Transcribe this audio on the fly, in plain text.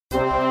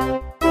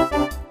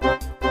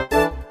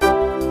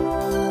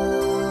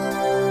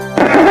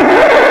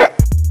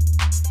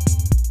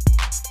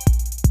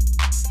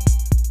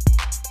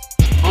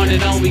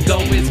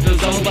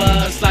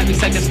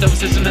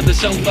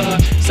chauffeur.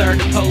 Start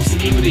to post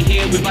and you to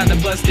hear. We about to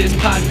bust this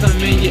pod, come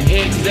in your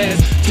ear, 'cause there's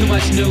too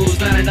much news,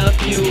 not enough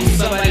views.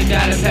 Somebody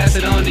gotta pass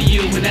it on to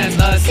you, and that's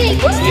us.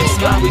 It's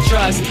Smile We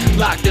Trust,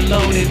 locked and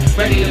loaded,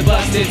 ready to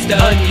bust. It's the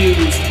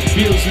unused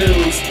Muse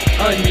News,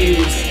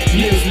 unused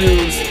Muse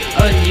News,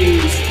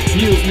 unused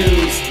Muse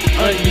News,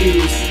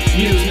 unused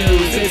Muse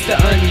News. It's the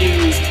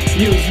unused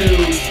Muse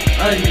News,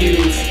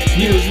 unused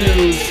Muse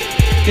News.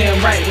 Damn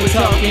right we're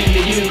talking to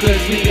you, 'cause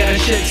we got a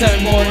shit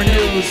ton more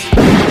news.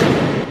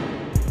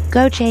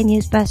 Go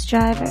J-News bus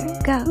driver,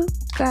 go,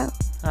 go.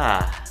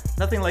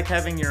 Nothing like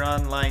having your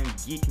online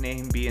geek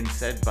name being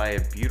said by a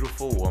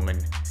beautiful woman.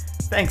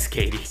 Thanks,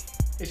 Katie.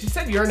 She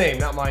said your name,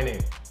 not my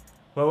name.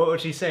 Well, what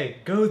would she say?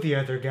 Go the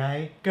other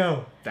guy,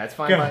 go. That's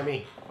fine Go. by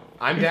me.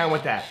 I'm down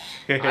with that.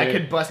 I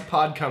could bust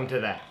Podcum to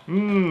that.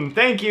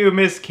 Thank you,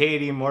 Miss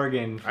Katie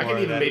Morgan. I could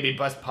even that. maybe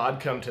bust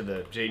Podcum to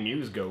the J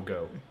News Go.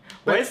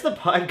 Why is the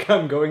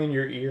podcum going in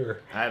your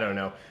ear? I don't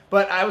know.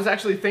 But I was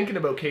actually thinking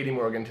about Katie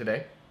Morgan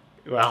today.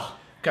 Well,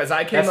 Because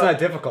I came that's not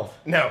difficult.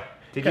 No.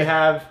 Did you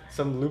have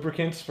some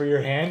lubricants for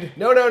your hand?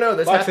 No.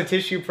 Box of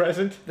tissue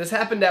present? This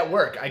happened at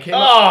work. I came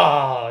up...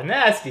 Oh,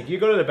 nasty. Do you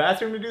go to the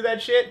bathroom to do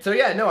that shit? So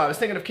yeah, no, I was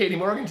thinking of Katie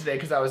Morgan today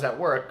because I was at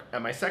work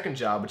at my second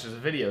job, which is a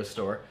video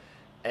store.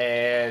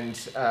 And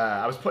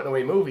I was putting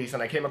away movies,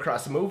 and I came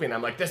across a movie, and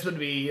I'm like, this would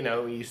be,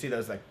 you see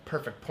those like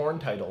perfect porn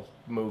title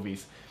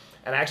movies.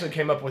 And I actually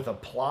came up with a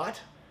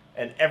plot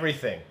and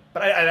everything.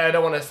 But I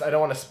don't want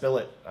to spill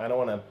it. I don't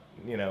want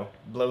to,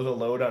 blow the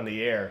load on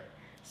the air.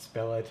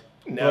 Spill it.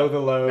 No, Blow the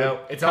load. no,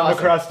 it's Come awesome.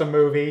 across the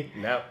movie.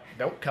 No,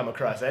 don't come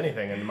across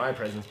anything in my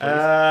presence,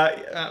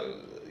 please.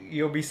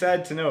 You'll be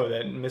sad to know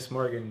that Miss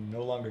Morgan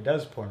no longer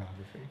does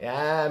pornography.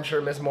 Yeah, I'm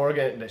sure Miss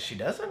Morgan, she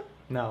doesn't?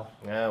 No.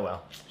 Oh,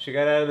 well. She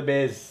got out of the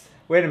biz.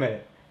 Wait a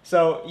minute.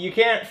 So you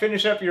can't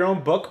finish up your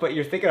own book, but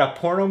you're thinking of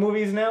porno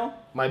movies now?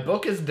 My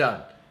book is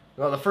done.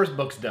 Well, the first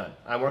book's done.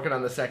 I'm working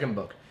on the second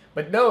book.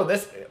 But no,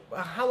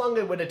 how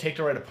long would it take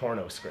to write a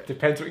porno script?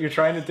 Depends what you're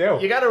trying to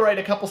do. You gotta write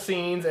a couple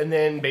scenes and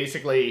then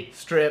basically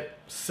strip,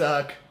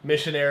 suck,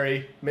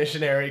 missionary,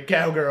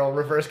 cowgirl,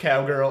 reverse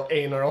cowgirl,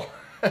 anal.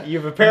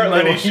 You've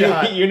apparently Money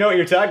shot. you know what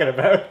you're talking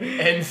about.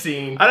 End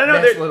scene. I don't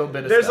know. Next little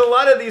bit of there's stuff. a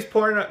lot of these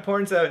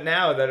porns out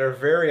now that are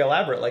very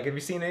elaborate. Like, have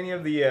you seen any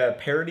of the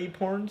parody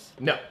porns?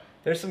 No.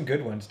 There's some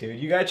good ones, dude.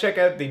 You gotta check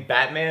out the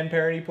Batman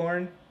parody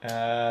porn.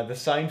 The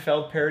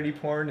Seinfeld parody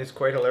porn is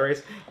quite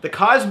hilarious. The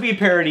Cosby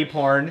parody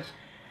porn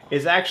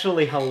is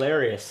actually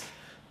hilarious.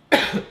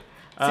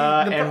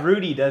 And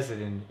Rudy does it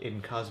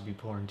in Cosby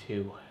porn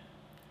too.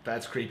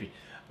 That's creepy.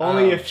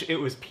 Only if it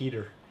was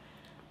Peter.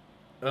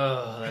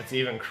 Oh, that's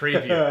even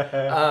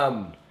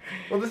creepier.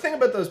 Well, the thing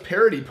about those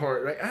parody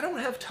porn, right? I don't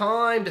have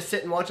time to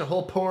sit and watch a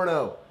whole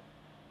porno.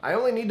 I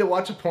only need to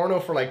watch a porno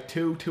for like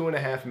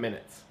 2.5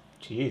 minutes.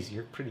 Jeez,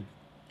 you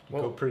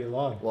go pretty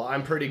long. Well,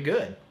 I'm pretty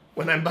good.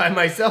 When I'm by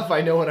myself,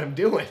 I know what I'm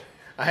doing.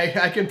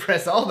 I can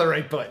press all the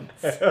right buttons.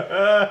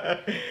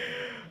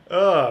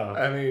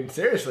 I mean,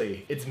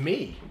 seriously, it's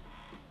me.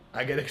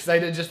 I get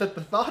excited just at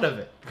the thought of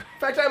it. In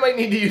fact, I might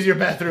need to use your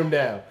bathroom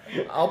now.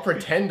 I'll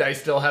pretend I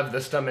still have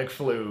the stomach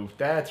flu.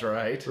 That's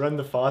right. Run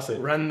the faucet.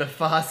 Run the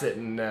faucet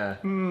and there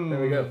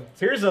we go.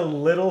 Here's a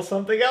little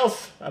something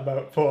else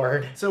about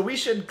porn. So we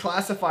should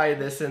classify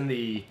this in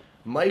the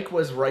Mike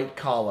was right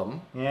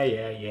column.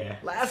 Yeah.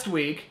 Last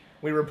week,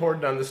 we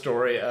reported on the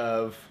story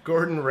of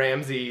Gordon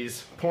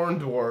Ramsay's porn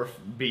dwarf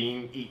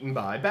being eaten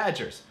by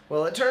badgers.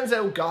 Well, it turns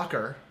out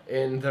Gawker,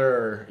 in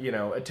their,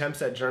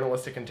 attempts at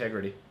journalistic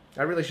integrity.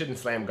 I really shouldn't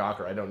slam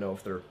Gawker. I don't know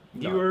if they're...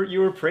 You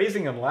were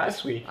praising them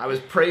last week. I was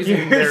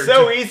praising You're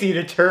so easy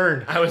to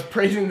turn. I was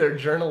praising their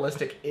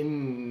journalistic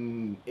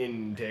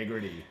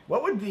integrity.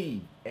 What would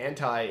the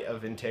anti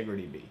of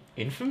integrity be?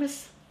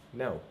 Infamous?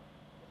 No.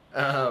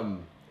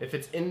 If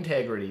it's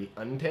integrity,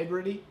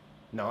 untegrity?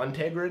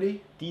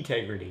 Non-tegrity?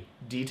 Detegrity.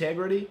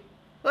 Detegrity?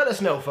 Let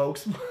us know,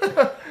 folks.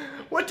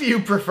 What do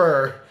you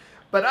prefer?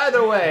 But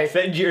either way...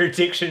 Send your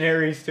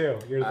dictionaries, too.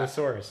 You're the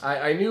source.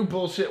 I knew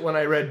bullshit when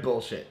I read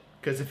bullshit.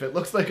 Because if it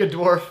looks like a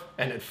dwarf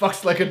and it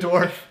fucks like a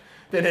dwarf,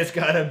 then it's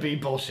gotta be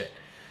bullshit.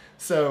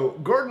 So,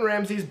 Gordon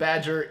Ramsay's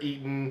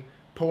badger-eaten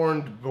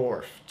porn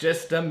dwarf.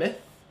 Just a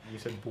myth? You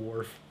said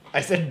dwarf.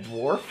 I said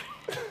dwarf?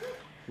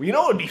 Well, you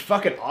know what would be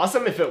fucking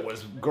awesome if it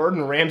was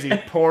Gordon Ramsay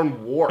porn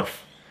dwarf.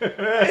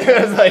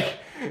 It was like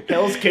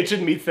Hell's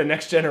Kitchen meets The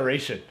Next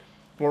Generation.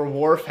 Where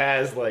Worf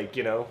has,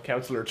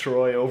 Counselor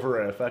Troy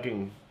over a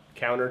fucking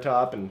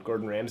countertop and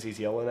Gordon Ramsay's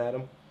yelling at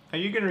him. Are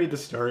you going to read the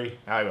story?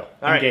 I will.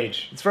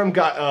 Engage. Right. It's from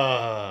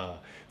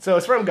So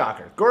it's from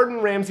Gawker.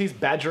 Gordon Ramsay's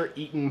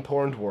badger-eaten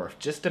porn dwarf.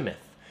 Just a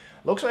myth.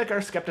 Looks like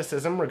our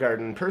skepticism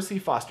regarding Percy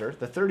Foster,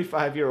 the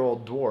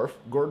 35-year-old dwarf,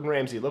 Gordon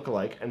Ramsay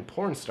lookalike, and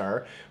porn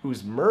star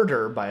whose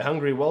murder by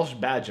hungry Welsh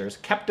badgers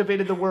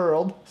captivated the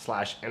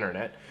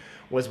world/internet,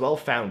 was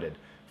well-founded.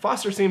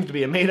 Foster seems to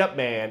be a made-up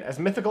man, as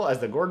mythical as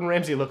the Gordon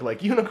Ramsay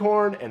lookalike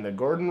unicorn and the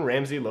Gordon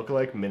Ramsay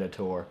lookalike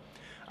minotaur.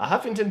 A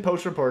Huffington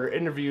Post reporter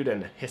interviewed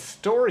an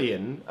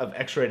historian of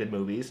X-rated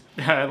movies.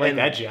 I like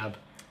that job.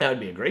 That would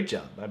be a great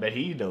job. I bet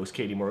he knows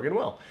Katie Morgan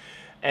well.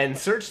 and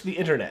searched the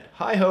internet.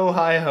 Hi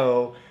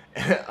ho,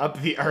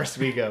 up the arse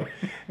we go.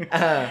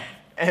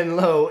 And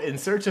lo, in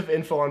search of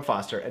info on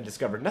Foster, and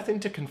discovered nothing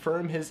to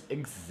confirm his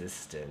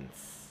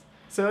existence.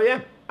 So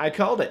yeah, I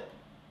called it.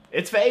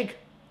 It's fake.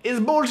 It's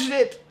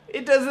bullshit.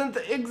 It doesn't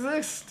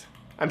exist.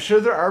 I'm sure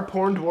there are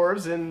porn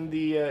dwarves in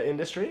the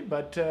industry,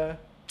 but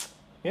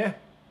yeah.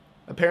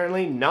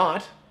 Apparently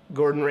not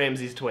Gordon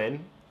Ramsay's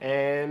twin,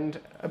 and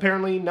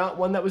apparently not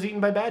one that was eaten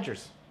by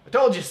badgers. I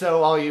told you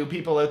so, all you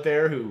people out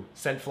there who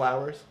sent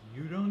flowers.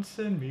 You don't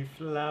send me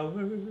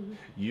flowers.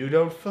 You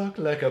don't fuck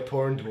like a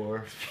porn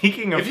dwarf.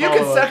 Speaking of If you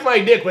can suck my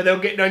dick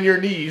without getting on your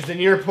knees, then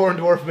you're porn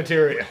dwarf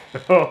material.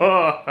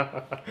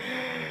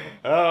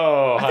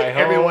 Oh, I think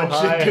everyone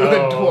should do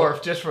a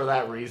dwarf just for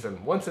that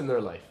reason, once in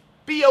their life.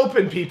 Be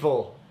open,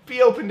 people.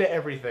 Be open to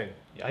everything.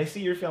 I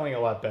see you're feeling a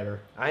lot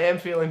better. I am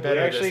feeling We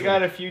better. actually this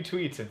got week. a few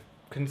tweets of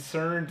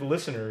concerned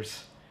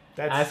listeners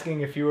That's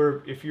asking if you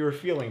were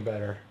feeling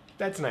better.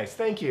 that's nice.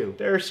 Thank you.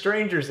 There are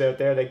strangers out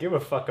there that give a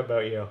fuck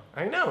about you.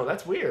 I know,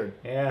 that's weird.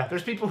 Yeah.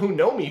 There's people who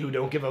know me who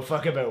don't give a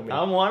fuck about me.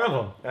 I'm one of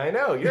them. I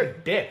know, you're a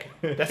dick.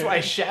 That's why I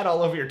shat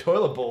all over your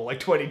toilet bowl like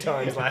 20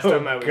 times last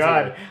time I was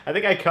God, here. I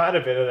think I caught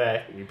a bit of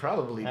that. You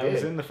probably I did.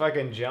 was in the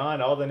fucking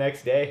John all the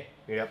next day.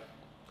 Yep.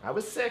 I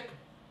was sick.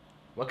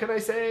 What can I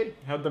say?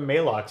 How'd the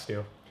Malox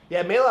do?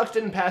 Yeah, Malox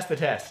didn't pass the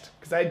test.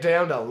 Because I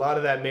downed a lot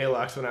of that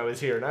Malox when I was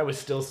here, and I was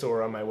still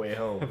sore on my way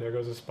home. There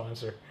goes a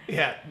sponsor.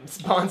 Yeah,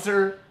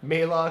 sponsor,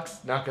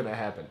 Malox, not gonna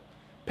happen.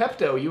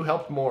 Pepto, you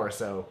helped more,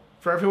 so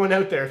for everyone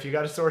out there, if you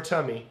got a sore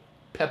tummy,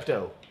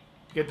 Pepto.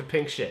 Get the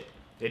pink shit.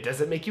 It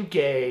doesn't make you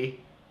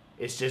gay,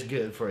 it's just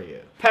good for you.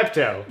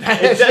 Pepto.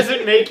 It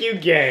doesn't make you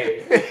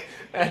gay.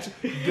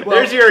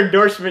 There's your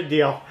endorsement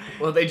deal.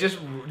 Well, they just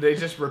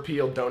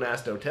repealed Don't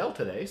Ask, Don't Tell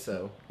today,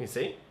 so you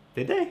see?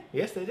 Did they?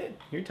 Yes, they did.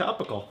 You're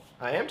topical.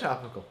 I am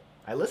topical.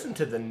 I listen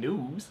to the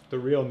news, The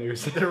real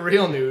news. the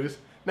real news,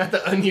 not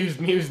the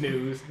unused Muse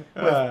news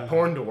with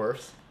porn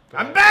dwarfs.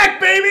 God. I'm back,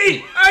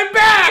 baby! I'm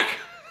back!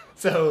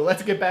 So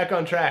let's get back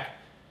on track.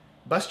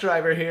 Bus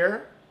driver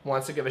here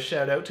wants to give a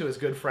shout out to his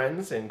good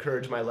friends,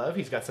 Encourage My Love.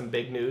 He's got some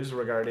big news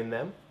regarding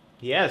them.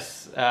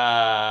 Yes,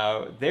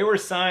 they were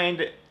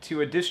signed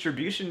to a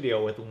distribution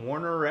deal with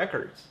Warner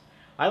Records.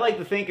 I like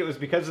to think it was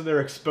because of their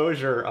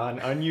exposure on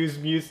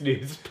Unused Muse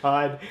News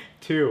Pod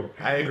 2.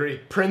 I agree.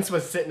 Prince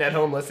was sitting at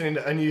home listening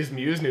to Unused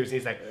Muse News, and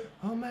he's like,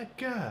 oh my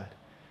god,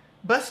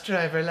 bus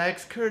driver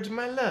likes Courage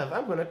My Love.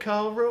 I'm going to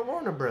call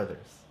Warner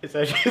Brothers. Is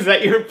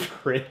that your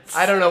Prince?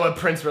 I don't know what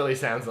Prince really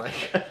sounds like.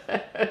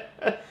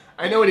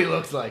 I know what he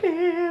looks like.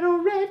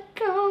 Little red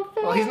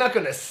carpet. Well, he's not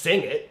going to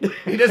sing it.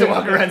 He doesn't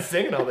walk around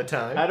singing all the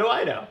time. How do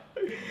I know?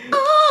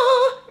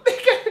 Oh, they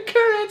got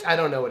courage. I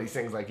don't know what he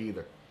sings like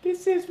either.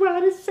 This is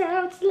what it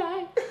sounds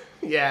like.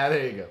 Yeah,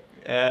 there you go.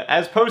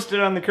 As posted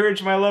on the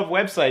Courage My Love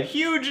website,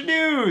 huge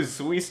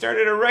news! We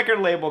started a record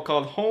label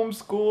called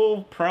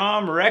Homeschool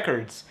Prom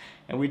Records,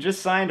 and we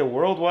just signed a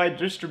worldwide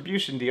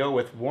distribution deal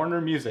with Warner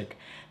Music.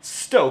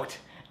 Stoked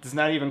does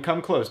not even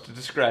come close to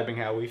describing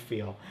how we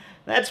feel.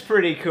 That's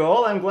pretty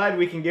cool. I'm glad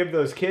we can give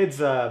those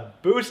kids a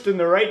boost in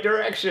the right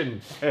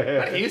direction.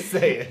 You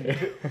say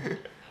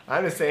it.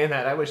 I'm just saying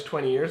that. I wish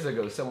 20 years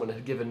ago someone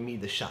had given me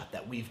the shot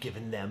that we've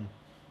given them.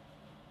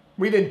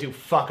 We didn't do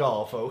fuck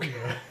all, folk.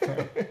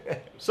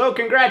 So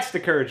congrats to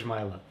Courage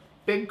My Love.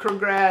 Big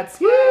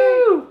congrats.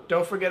 Woo!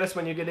 Don't forget us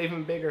when you get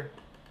even bigger.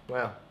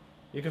 Well,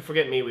 you can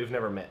forget me. We've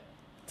never met.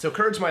 So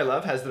Courage My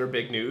Love has their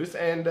big news,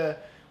 and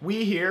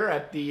we here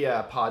at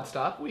the Pod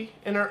Stop, we,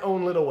 in our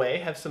own little way,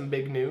 have some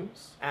big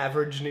news.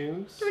 Average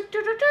news.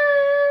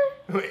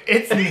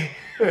 It's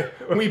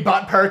we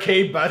bought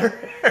Parquet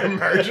butter or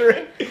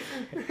margarine.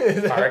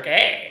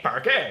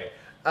 Parquet.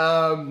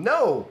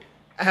 No.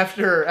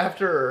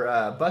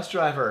 After bus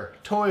driver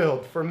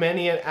toiled for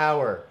many an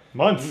hour,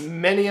 Months.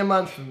 many a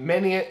month,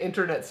 many a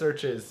internet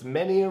searches,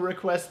 many a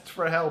request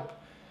for help,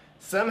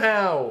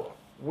 somehow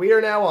we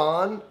are now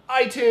on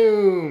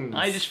iTunes.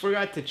 I just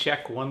forgot to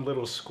check one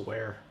little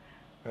square.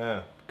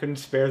 Oh. Couldn't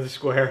spare the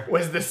square.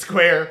 Was the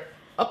square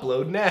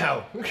upload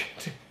now?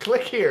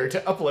 Click here to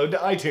upload to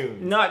iTunes.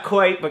 Not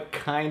quite, but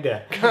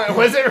kinda.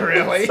 Was it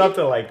really?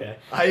 Something like that.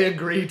 I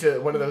agree to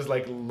one of those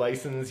like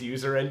license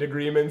user end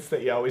agreements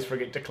that you always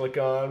forget to click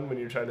on when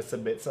you're trying to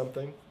submit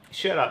something.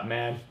 Shut up,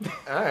 man.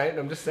 Alright,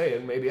 I'm just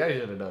saying, maybe I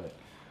should have done it.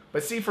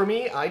 But see, for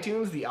me,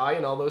 iTunes, the I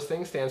in all those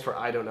things stands for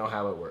I don't know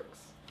how it works.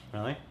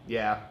 Really?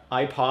 Yeah,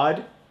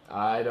 iPod?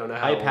 I don't know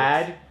how it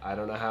iPad? works. I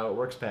don't know how it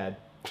works, pad.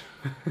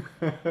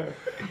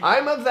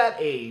 I'm of that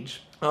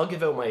age. I'll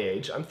give out my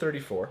age. I'm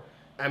 34.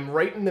 I'm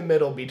right in the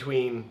middle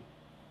between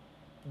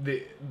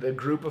the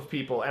group of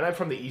people, and I'm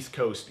from the East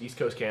Coast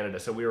Canada,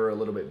 so we were a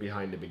little bit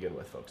behind to begin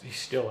with, folks. You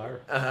still are.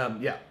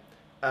 Yeah.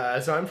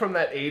 So I'm from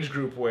that age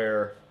group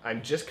where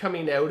I'm just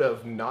coming out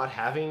of not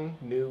having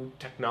new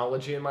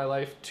technology in my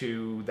life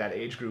to that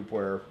age group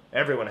where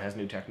everyone has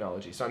new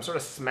technology. So I'm sort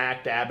of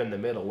smack dab in the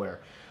middle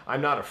where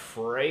I'm not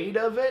afraid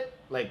of it.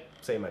 Like,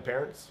 say, my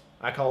parents.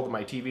 I called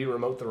my TV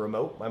remote the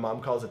remote. My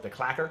mom calls it the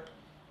clacker.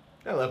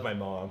 I love my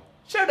mom.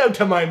 Shout out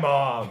to my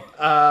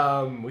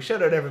mom. We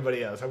shout out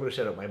everybody else. I'm going to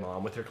shout out my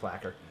mom with her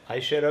clacker. I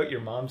shout out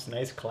your mom's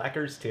nice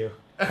clackers too.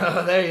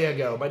 Oh, there you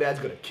go. My dad's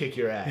going to kick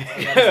your ass.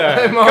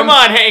 Come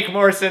on, Hank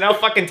Morrison. I'll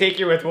fucking take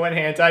you with one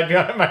hand tied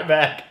behind my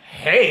back.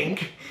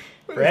 Hank?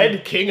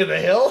 Fred? King of the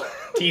Hill?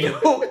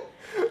 Tito?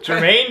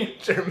 Jermaine?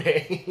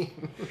 Jermaine.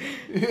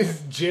 This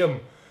is Jim.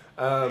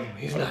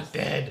 He's not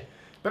dead.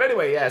 But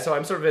anyway, yeah, so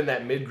I'm sort of in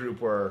that mid-group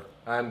where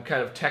I'm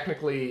kind of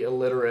technically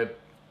illiterate,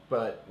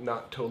 but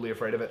not totally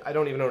afraid of it. I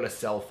don't even own a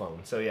cell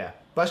phone. So yeah,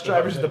 bus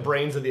drivers are the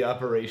brains of the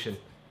operation.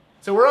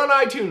 So we're on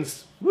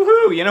iTunes.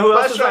 Woohoo! You know who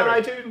else Bus is on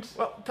driver. iTunes?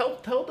 Well,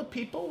 tell the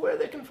people where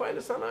they can find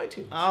us on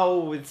iTunes.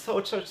 Oh, it's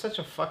such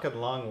a fucking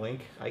long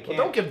link. I can't. Well,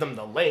 don't give them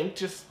the link.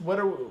 Just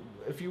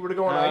if you were to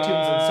go on iTunes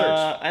and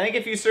search I think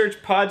if you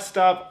search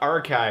Podstop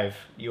Archive,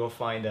 you'll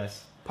find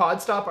us.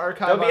 Podstop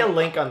Archive. There'll be a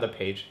link on the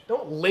page.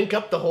 Don't link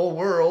up the whole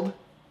world.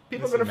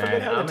 People are gonna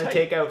forget how to I'm gonna type.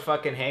 take out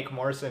fucking Hank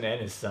Morrison and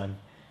his son.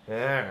 All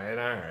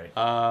right.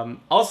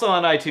 Also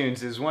on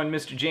iTunes is one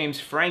Mr. James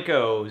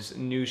Franco's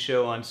new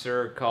show on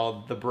Sir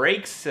called The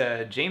Breaks.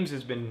 James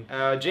has been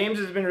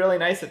really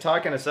nice at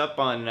talking us up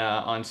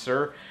on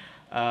Sir,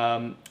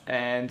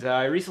 and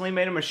I recently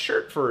made him a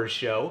shirt for his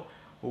show,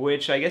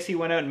 which I guess he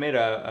went out and made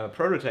a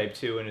prototype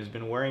to and has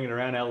been wearing it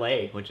around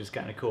LA, which is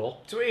kind of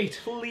cool. Sweet.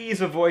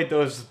 Please avoid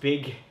those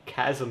big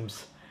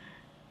chasms.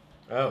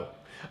 Oh.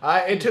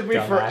 It took me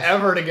Dumbass.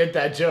 forever to get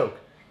that joke.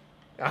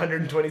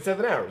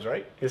 127 hours,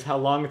 right? Is how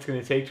long it's going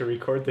to take to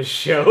record this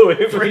show.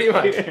 Pretty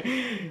much.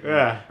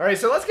 Yeah. All right,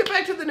 so let's get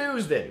back to the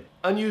news then.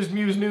 Unused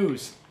Muse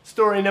News.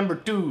 Story number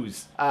 2.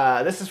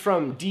 This is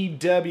from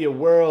DW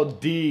World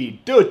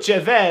D.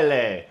 Deutsche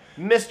Welle.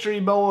 Mystery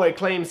boy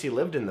claims he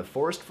lived in the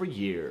forest for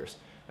years.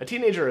 A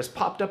teenager has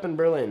popped up in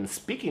Berlin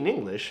speaking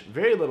English,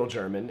 very little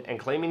German, and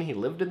claiming he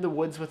lived in the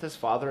woods with his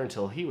father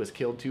until he was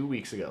killed 2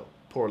 weeks ago.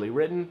 Poorly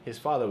written, his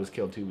father was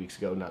killed 2 weeks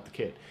ago, not the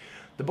kid.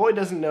 The boy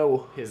doesn't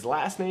know his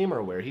last name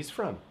or where he's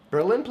from.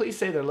 Berlin police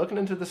say they're looking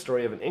into the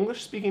story of an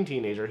English-speaking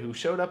teenager who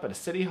showed up at a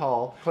city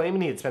hall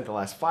claiming he had spent the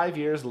last 5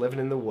 years living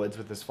in the woods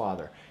with his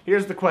father.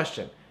 Here's the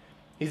question.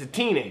 He's a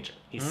teenager.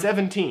 He's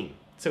 17.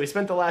 So he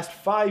spent the last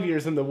 5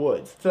 years in the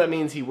woods. So that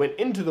means he went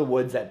into the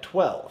woods at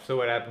 12. So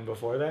what happened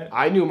before that?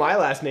 I knew my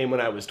last name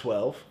when I was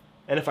 12.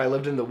 And if I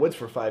lived in the woods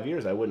for 5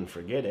 years, I wouldn't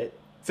forget it.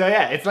 So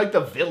yeah, it's like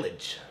The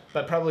Village.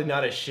 But probably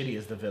not as shitty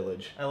as The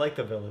Village. I like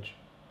The Village.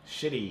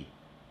 Shitty.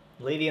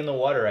 Lady in the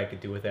Water I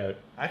could do without.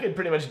 I could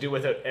pretty much do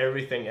without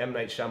everything M.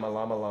 Night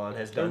Shyamalan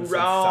has done since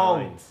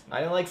Wrong. Signs. I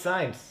didn't like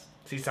Signs.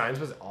 See, Signs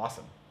was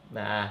awesome.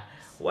 Nah.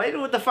 Why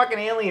do the fucking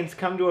aliens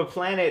come to a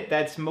planet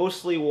that's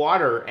mostly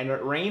water and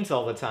it rains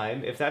all the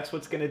time if that's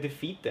what's gonna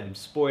defeat them?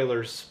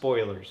 Spoilers,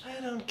 spoilers. I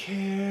don't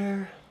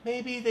care.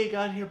 Maybe they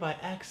got here by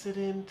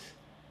accident.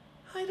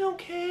 I don't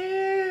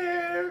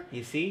care.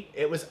 You see?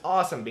 It was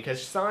awesome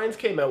because Signs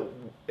came out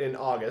in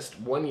August,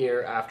 1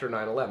 year after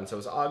 9/11. So it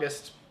was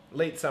August,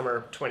 late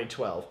summer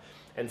 2012.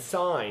 And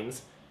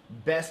Signs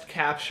best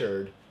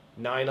captured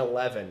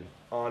 9/11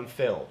 on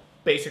film.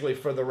 Basically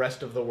for the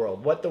rest of the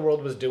world. What the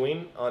world was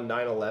doing on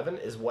 9/11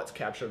 is what's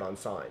captured on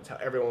Signs. How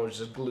everyone was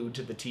just glued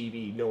to the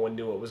TV. No one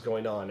knew what was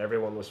going on.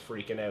 Everyone was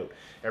freaking out.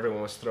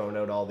 Everyone was throwing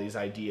out all these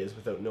ideas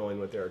without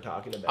knowing what they were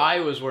talking about. I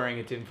was wearing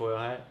a tinfoil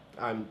hat.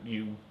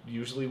 You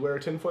usually wear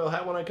a tinfoil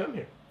hat when I come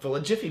here. Full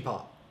of Jiffy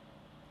Pop.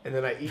 And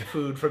then I eat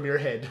food from your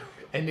head.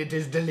 And it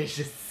is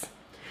delicious.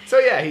 So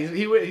yeah,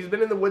 he's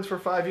been in the woods for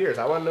 5 years.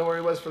 I want to know where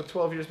he was for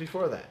 12 years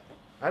before that.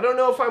 I don't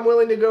know if I'm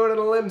willing to go out on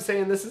a limb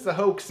saying this is a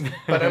hoax,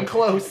 but I'm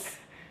close.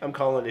 I'm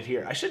calling it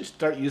here. I should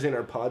start using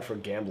our pod for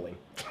gambling.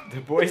 The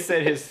boy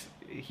said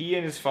he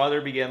and his father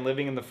began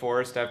living in the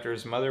forest after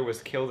his mother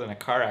was killed in a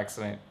car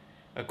accident,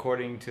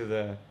 according to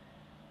the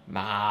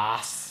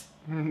Maas.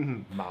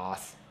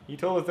 Moss. He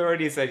told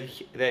authorities that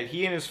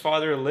he and his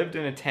father lived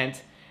in a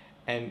tent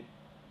and...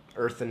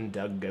 Earthen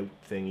dugout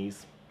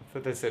thingies. I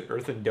thought they said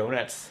earthen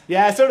donuts.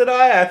 Yeah, so did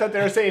I. I thought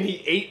they were saying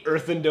he ate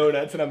earthen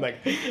donuts, and I'm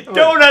like...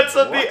 Donuts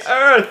of what? the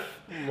earth!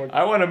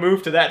 I want to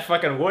move to that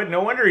fucking wood.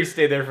 No wonder he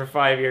stayed there for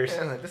 5 years.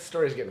 Yeah, this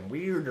story's getting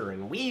weirder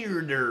and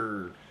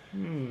weirder.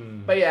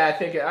 But yeah, I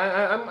think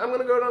I'm going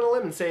to go down a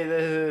limb and say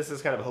this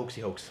is kind of a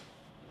hoaxy hoax.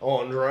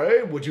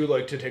 Andre, would you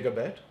like to take a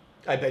bet?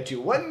 I bet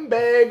you 1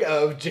 bag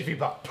of Jiffy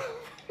Pop.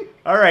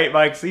 All right,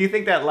 Mike, so you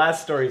think that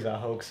last story's a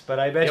hoax, but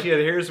I bet you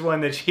here's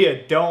one that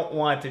you don't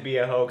want to be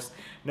a hoax,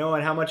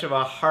 knowing how much of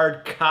a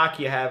hard cock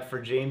you have for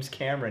James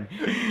Cameron.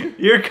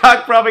 Your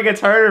cock probably gets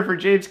harder for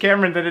James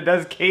Cameron than it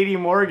does Katie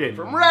Morgan.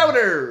 From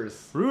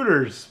Routers.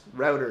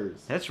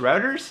 Routers. That's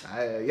Routers?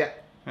 Yeah.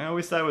 I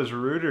always thought it was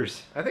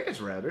Routers. I think it's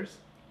Routers.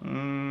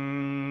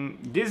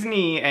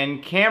 Disney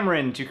and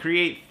Cameron to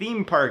create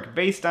theme park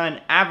based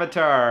on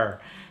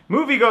Avatar.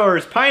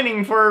 Moviegoers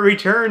pining for a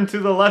return to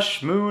the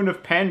lush moon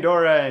of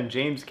Pandora, and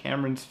James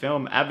Cameron's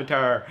film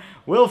Avatar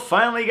will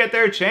finally get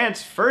their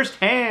chance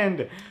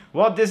firsthand.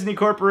 Walt Disney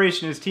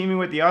Corporation is teaming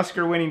with the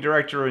Oscar-winning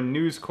director and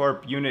News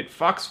Corp unit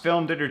Fox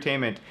Filmed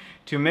Entertainment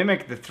to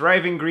mimic the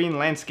thriving green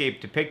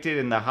landscape depicted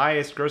in the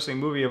highest-grossing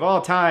movie of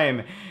all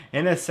time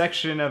in a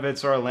section of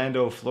its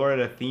Orlando,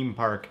 Florida theme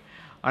park.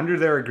 Under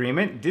their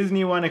agreement,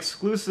 Disney won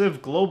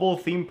exclusive global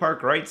theme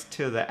park rights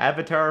to the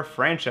Avatar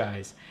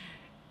franchise.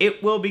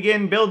 It will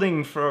begin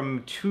building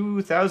from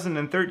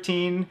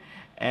 2013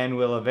 and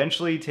will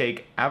eventually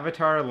take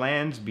Avatar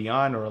lands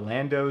beyond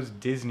Orlando's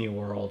Disney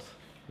World.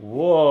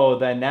 Whoa,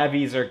 the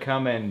Navis are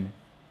coming.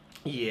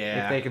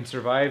 Yeah. If they can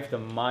survive the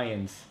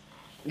Mayans.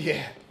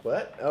 Yeah.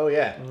 What? Oh,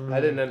 yeah.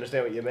 I didn't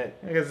understand what you meant.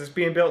 Because it's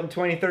being built in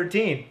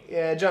 2013.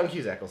 Yeah, John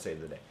Cusack will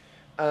save the day.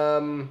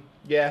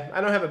 Yeah,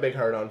 I don't have a big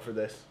heart-on for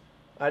this.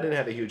 I didn't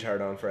have a huge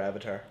heart-on for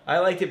Avatar. I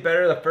liked it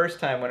better the first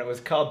time when it was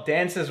called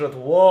Dances with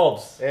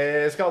Wolves.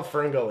 It's called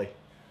Ferngully.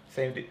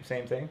 Same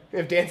thing?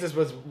 If Dances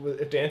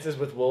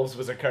with Wolves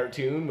was a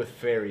cartoon with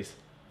fairies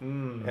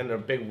and a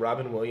big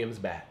Robin Williams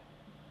bat.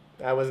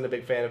 I wasn't a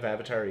big fan of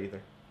Avatar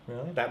either.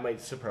 Really? That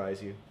might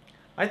surprise you.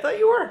 I thought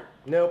you were.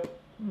 Nope.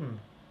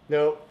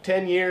 Nope.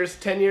 10 years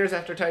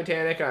after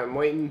Titanic, I'm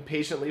waiting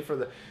patiently for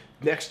the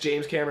next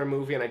James Cameron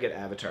movie, and I get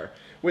Avatar.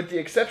 With the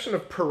exception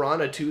of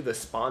Piranha 2: The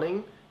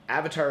Spawning,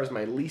 Avatar is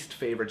my least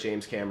favorite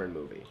James Cameron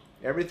movie.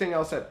 Everything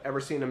else I've ever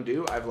seen him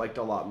do, I've liked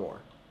a lot more.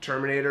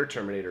 Terminator,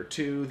 Terminator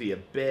 2, The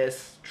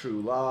Abyss,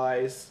 True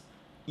Lies.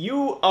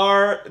 You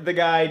are the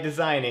guy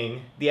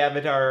designing the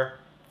Avatar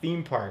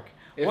theme park.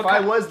 If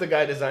I was the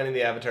guy designing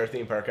the Avatar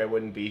theme park, I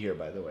wouldn't be here,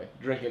 by the way.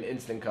 Drinking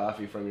instant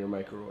coffee from your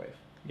microwave.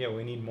 Yeah,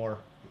 we need more.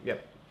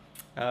 Yep.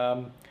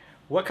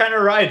 What kind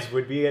of rides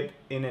would be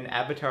in an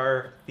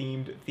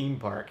Avatar-themed theme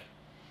park?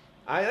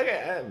 I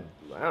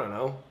don't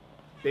know.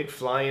 Big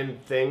flying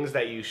things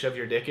that you shove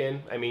your dick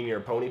in. I mean,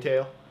 your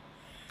ponytail.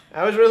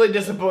 I was really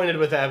disappointed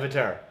with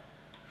Avatar.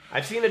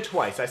 I've seen it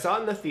twice. I saw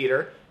it in the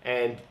theater,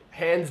 and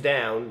hands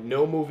down,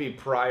 no movie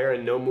prior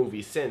and no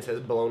movie since has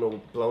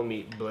blown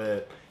me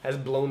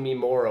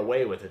more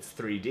away with its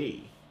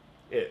 3D.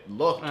 It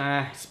looked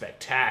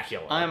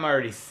spectacular. I'm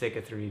already sick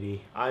of 3D.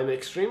 I'm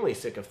extremely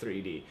sick of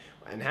 3D.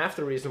 And half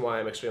the reason why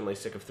I'm extremely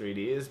sick of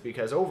 3D is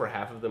because over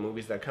half of the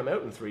movies that come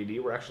out in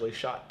 3D were actually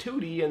shot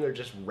 2D and they're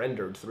just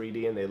rendered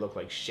 3D and they look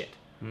like shit.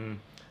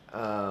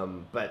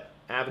 But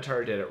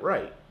Avatar did it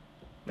right.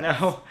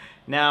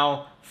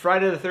 Now,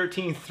 Friday the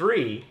 13th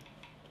 3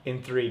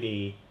 in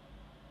 3D,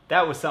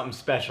 that was something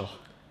special.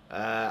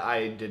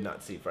 I did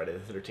not see Friday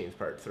the 13th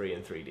Part 3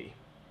 in 3D.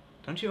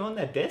 Don't you own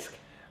that disc?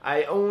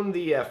 I own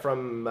the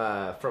from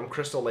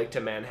Crystal Lake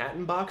to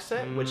Manhattan box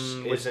set, which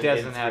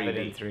doesn't have it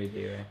in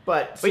 3D. Right?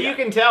 But you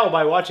can tell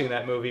by watching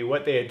that movie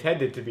what they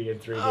intended to be in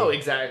 3D. Oh,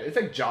 exactly. It's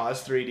like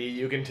Jaws 3D.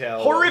 You can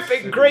tell.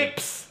 Horrific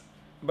grapes!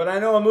 But I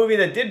know a movie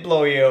that did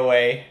blow you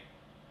away.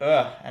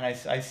 And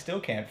I still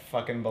can't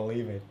fucking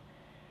believe it.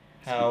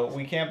 How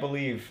we can't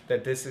believe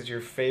that this is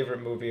your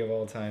favorite movie of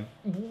all time.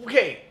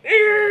 Okay.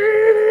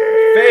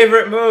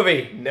 Favorite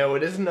movie? No,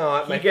 it is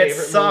not. My favorite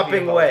movie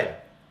sopping wet. Time.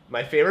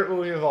 My favorite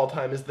movie of all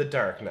time is The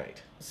Dark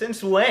Knight.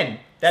 Since when?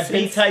 That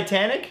beat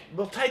Titanic?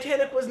 Well,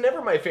 Titanic was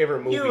never my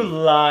favorite movie. You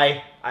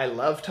lie. I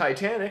love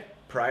Titanic.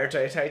 Prior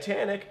to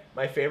Titanic,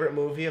 my favorite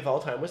movie of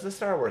all time was the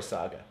Star Wars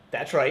saga.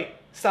 That's right,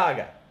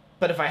 saga.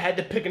 But if I had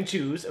to pick and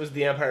choose, it was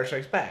The Empire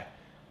Strikes Back.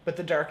 But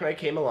The Dark Knight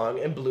came along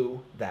and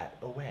blew that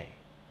away.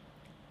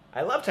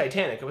 I love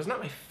Titanic. It was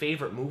not my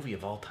favorite movie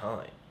of all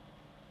time.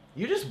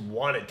 You just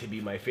want it to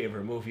be my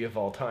favorite movie of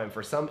all time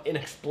for some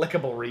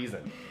inexplicable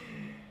reason.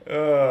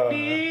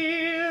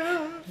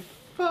 Near,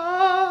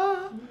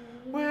 far,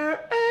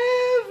 wherever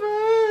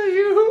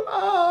you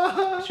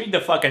are. Let's read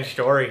the fucking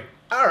story.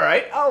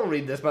 Alright, I'll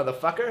read this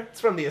motherfucker. It's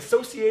from the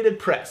Associated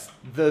Press,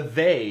 the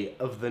they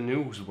of the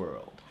news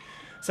world.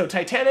 So,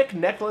 Titanic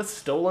necklace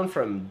stolen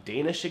from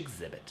Danish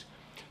exhibit.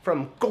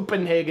 From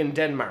Copenhagen,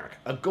 Denmark,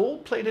 a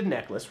gold-plated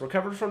necklace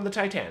recovered from the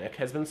Titanic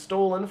has been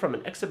stolen from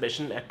an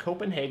exhibition at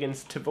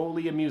Copenhagen's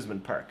Tivoli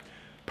amusement park.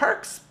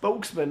 Park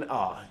spokesman,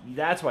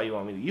 that's why you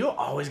want me to. You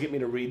always get me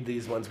to read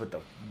these ones with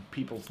the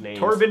people's names.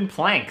 Torben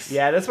Planks.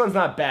 Yeah, this one's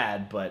not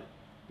bad, but,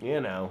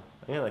 I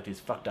like these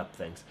fucked up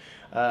things.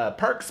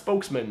 Park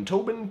spokesman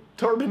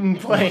Torben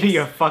Planks.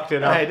 You fucked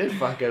it up. I did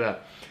fuck it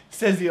up.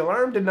 Says the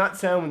alarm did not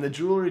sound when the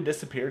jewelry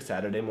disappeared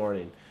Saturday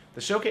morning.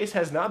 The showcase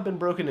has not been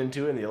broken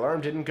into and the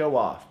alarm didn't go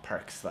off,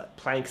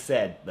 Plank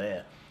said,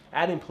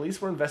 adding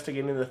police were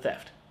investigating the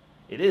theft.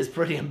 It is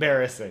pretty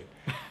embarrassing.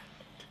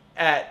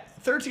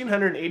 At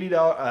 $1,380,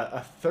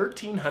 a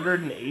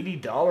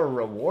 $1,380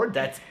 reward,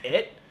 that's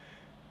it?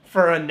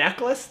 For a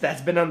necklace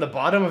that's been on the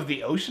bottom of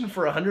the ocean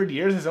for 100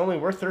 years is only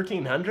worth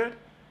 $1,300?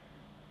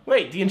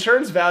 Wait, the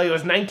insurance value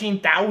is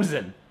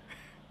 $19,000.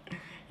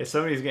 If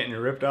somebody's getting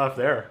ripped off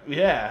there.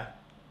 Yeah.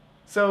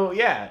 So,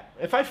 yeah,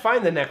 if I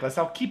find the necklace,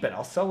 I'll keep it.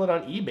 I'll sell it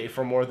on eBay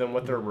for more than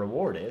what their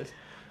reward is.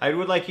 I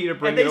would like you to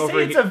bring it over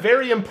here. And they say it's a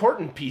very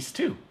important piece,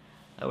 too.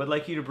 I would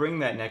like you to bring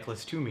that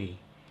necklace to me,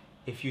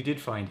 if you did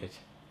find it,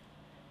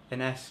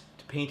 and ask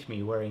to paint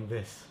me wearing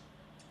this.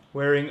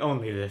 Wearing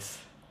only this.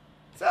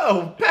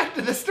 So, back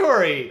to the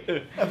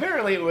story.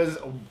 Apparently it was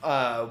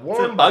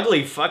worn It's an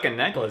ugly fucking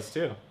necklace,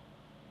 too.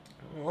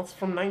 Well, it's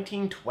from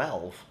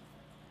 1912.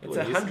 It's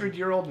a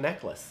 100-year-old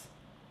necklace.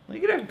 Well,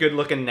 you could have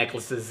good-looking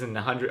necklaces in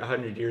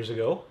 100 years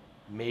ago.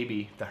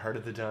 Maybe the heart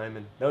of the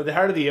diamond. No, the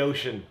heart of the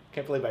ocean.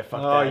 Can't believe I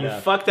fucked Oh, that you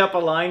up. fucked up a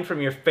line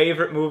from your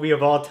favorite movie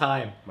of all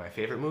time. My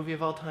favorite movie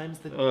of all time is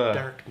The Ugh.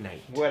 Dark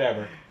Knight.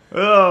 Whatever.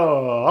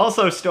 Oh,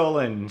 also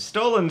stolen.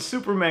 Stolen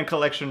Superman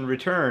collection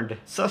returned.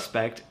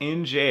 Suspect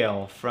in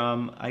jail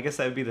from, I guess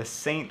that would be the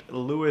St.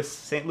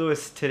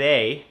 Louis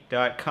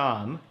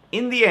Today.com.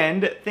 In the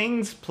end,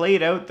 things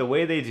played out the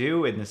way they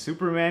do in the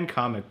Superman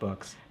comic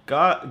books.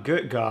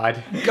 Good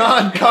God.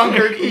 God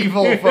conquered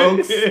evil,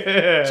 folks.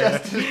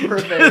 Justice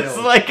prevails. Just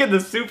like in the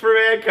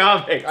Superman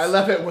comics. I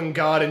love it when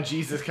God and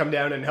Jesus come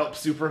down and help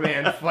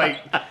Superman fight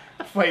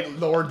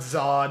Lord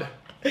Zod.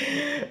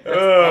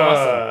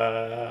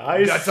 Awesome.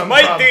 I Got some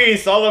smite prob- thee,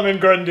 Solomon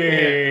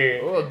Grundy.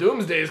 Oh,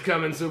 Doomsday's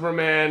coming,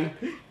 Superman.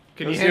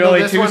 Can you Those are the handle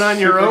only this two one on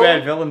your Superman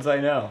own? villains I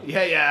know.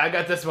 Yeah, I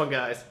got this one,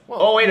 guys.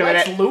 Well, Oh, wait a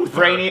Lex minute. Luthor.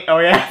 Brainy. Oh,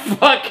 yeah.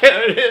 Fuck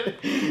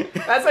it.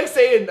 That's like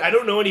saying I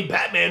don't know any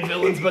Batman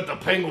villains but the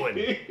Penguin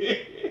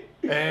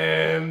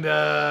and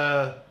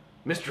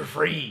Mr.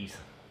 Freeze.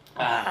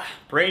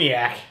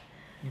 Brainiac.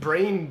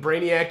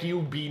 Brainiac, you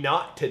be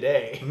not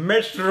today.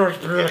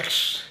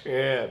 Metroplex.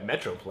 Yeah,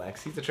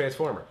 Metroplex. He's a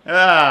Transformer.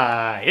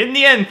 In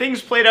the end,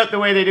 things played out the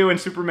way they do in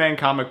Superman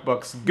comic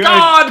books. Good.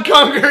 God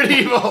conquered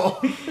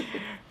evil.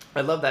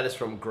 I love that it's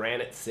from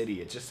Granite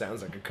City. It just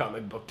sounds like a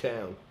comic book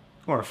town.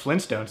 Or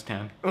Flintstones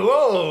town.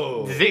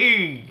 Whoa.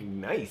 Z.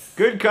 Nice.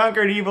 Good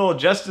conquered evil,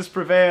 justice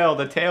prevailed.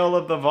 The tale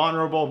of the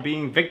vulnerable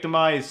being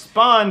victimized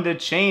spawned a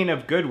chain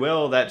of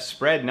goodwill that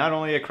spread not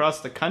only across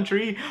the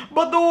country,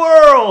 but the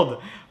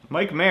world.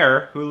 Mike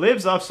Mayer, who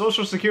lives off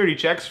Social Security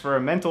checks for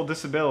a mental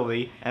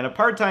disability and a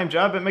part-time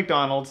job at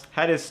McDonald's,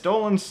 had his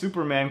stolen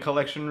Superman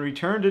collection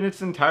returned in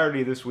its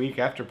entirety this week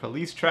after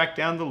police tracked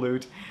down the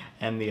loot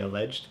and the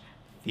alleged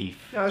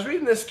thief. Now, I was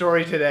reading this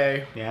story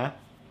today, Yeah?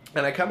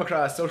 and I come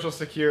across Social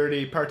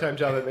Security, part-time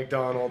job at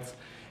McDonald's,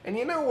 and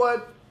you know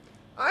what?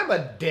 I'm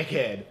a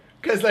dickhead.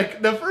 Because,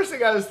 like, the first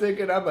thing I was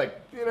thinking, I'm like,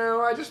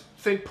 I just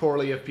think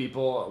poorly of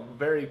people,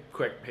 very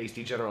quick,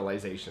 hasty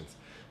generalizations.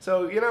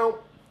 So,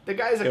 the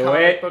guy's a Do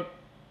comic it. book...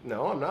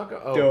 No, I'm not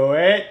going to... Do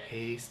it.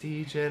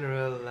 Hasty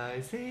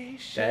generalization.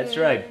 That's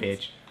right,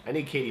 bitch. I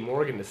need Katie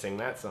Morgan to sing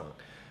that song.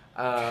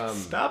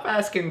 Stop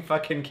asking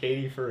fucking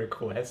Katie for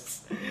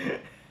requests.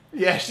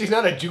 Yeah, she's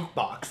not a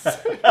jukebox.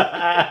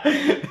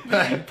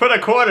 Put a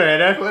quarter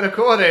in it. Put a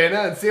quarter in it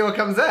and see what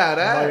comes out,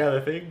 Among eh?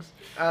 other things.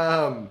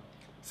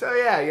 So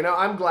yeah,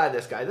 I'm glad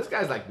this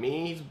guy's like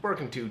me. He's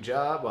working two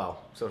jobs.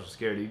 Well, Social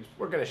Security. He's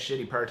working a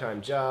shitty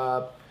part-time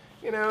job.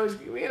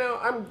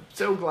 I'm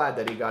so glad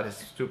that he got his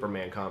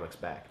Superman comics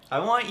back. I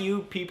want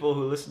you people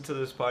who listen to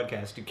this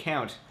podcast to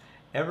count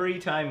every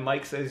time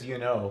Mike says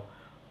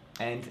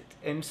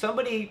and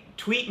somebody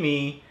tweet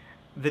me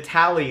the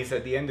tallies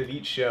at the end of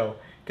each show,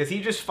 because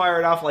he just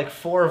fired off like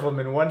 4 of them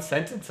in one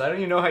sentence. I don't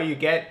even know how you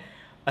get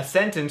a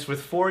sentence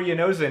with 4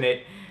 in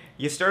it.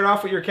 You start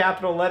off with your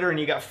capital letter and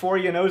you got 4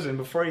 in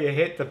before you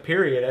hit the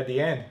period at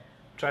the end.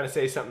 I'm trying to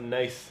say something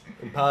nice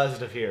and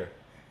positive here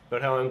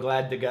about how I'm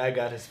glad the guy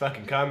got his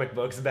fucking comic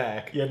books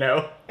back.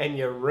 And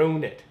you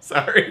ruin it.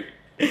 Sorry.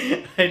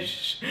 I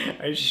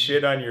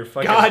shit on your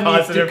fucking God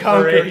needs to positive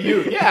conquer parade.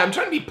 you. Yeah, I'm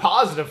trying to be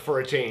positive for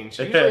a change.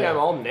 Usually I'm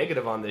all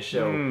negative on this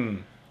show.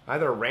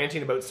 Either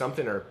ranting about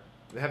something or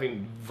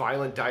having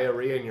violent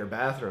diarrhea in your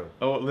bathroom.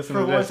 Oh, listen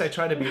For to once, this. I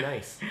try to be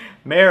nice.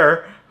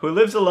 Mayor, who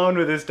lives alone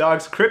with his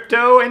dogs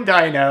Crypto and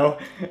Dino.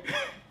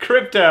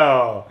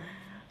 Crypto.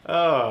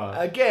 Oh.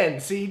 Again,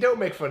 see, don't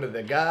make fun of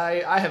the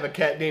guy. I have a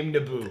cat named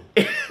Naboo.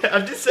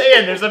 I'm just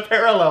saying, there's a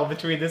parallel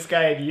between this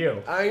guy and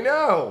you. I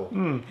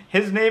know.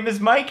 His name is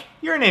Mike.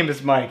 Your name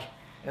is Mike.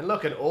 And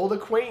look, an old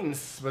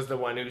acquaintance was the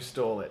one who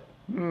stole it.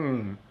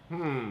 Andre?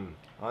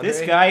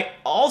 This guy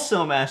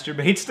also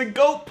masturbates to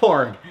goat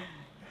porn.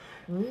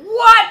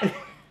 What?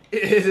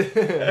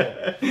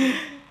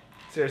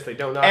 Seriously,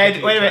 don't knock it And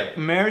till wait you a try minute. it.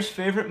 Mayor's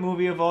favorite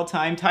movie of all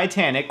time,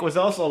 Titanic, was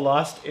also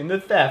lost in the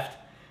theft.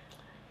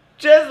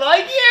 Just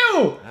like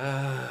you.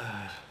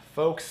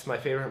 Folks, my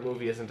favorite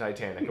movie isn't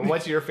Titanic. And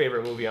what's your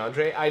favorite movie,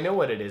 Andre? I know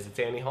what it is. It's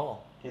Annie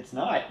Hall. It's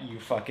not, you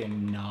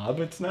fucking knob.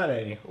 It's not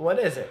any. What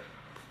is it?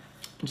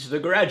 It's The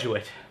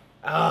Graduate.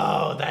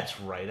 Oh, that's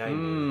right. I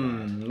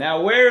knew that.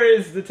 Now, where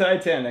is the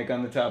Titanic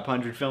on the top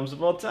 100 films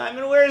of all time,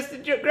 and where is the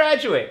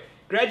Graduate?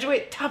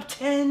 Graduate, top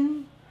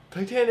 10.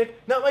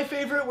 Titanic, not my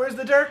favorite. Where's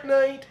The Dark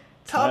Knight?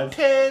 Top Nice.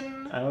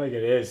 10. I don't think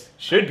it is.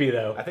 Should be,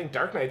 though. I think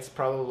Dark Knight's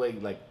probably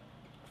like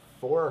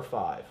 4 or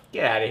 5.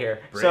 Get out of here.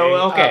 Bring So,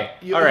 okay. up-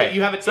 you- all right.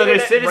 you have an so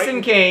there's internet Citizen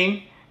right-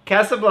 Kane,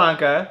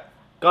 Casablanca,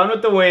 Gone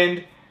with the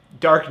Wind,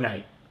 Dark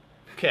Knight.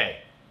 Okay.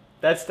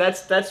 That's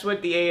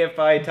what the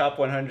AFI top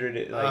 100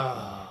 is,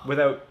 like,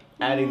 without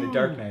adding the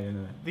Dark Knight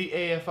into it. The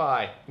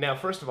AFI. Now,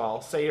 first of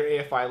all, say your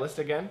AFI list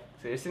again.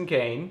 Citizen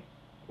Kane.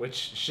 Which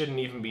shouldn't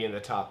even be in the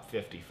top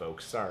 50,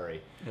 folks.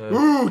 Sorry. Uh.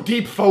 Ooh,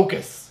 Deep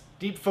Focus.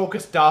 Deep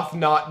Focus doth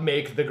not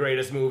make the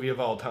greatest movie of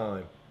all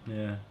time.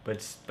 Yeah,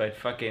 but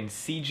fucking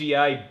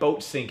CGI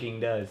boat sinking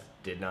does.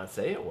 Did not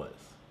say it was.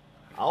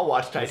 I'll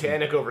watch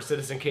Titanic over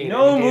Citizen Kane.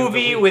 No any day of the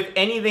movie week. with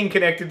anything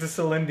connected to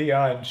Celine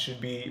Dion should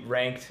be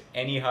ranked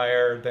any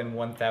higher than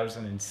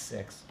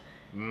 1006.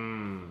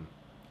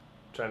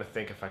 Trying to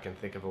think if I can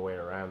think of a way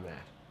around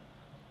that.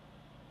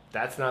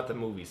 That's not the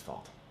movie's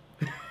fault.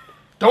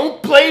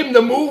 Don't blame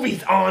the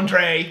movies,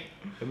 Andre!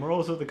 The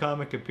morals of the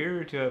comic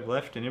appear to have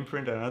left an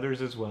imprint on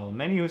others as well.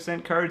 Many who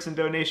sent cards and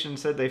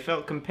donations said they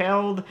felt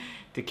compelled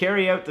to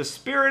carry out the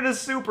spirit of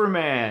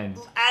Superman.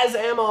 As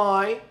am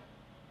I.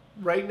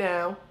 Right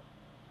now.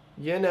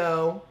 You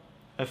know.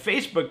 A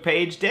Facebook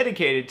page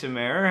dedicated to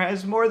Mayor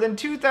has more than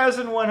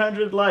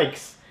 2,100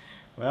 likes.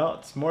 Well,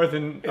 it's more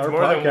than It's our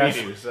more podcast.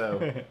 than we do,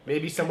 so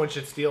maybe someone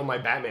should steal my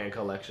Batman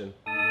collection.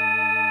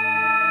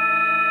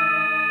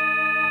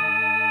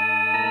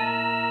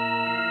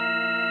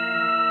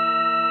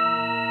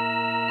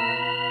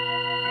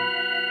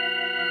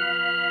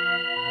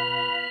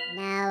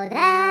 Now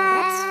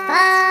that's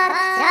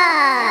fucked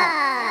up.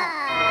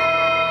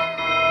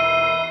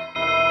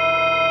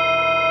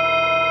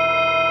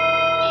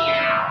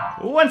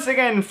 Once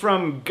again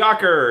from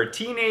Gawker,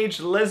 teenage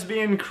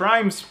lesbian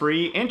crime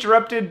spree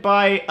interrupted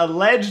by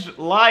alleged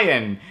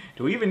lion.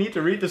 Do we even need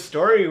to read the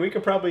story? We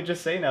could probably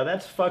just say, now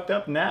that's fucked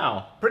up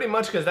now. Pretty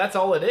much, because that's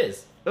all it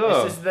is.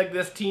 Ugh. It's just like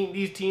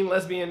these teen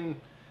lesbian...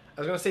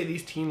 I was going to say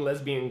these teen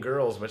lesbian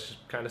girls, which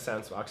kind of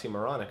sounds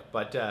oxymoronic,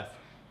 but... What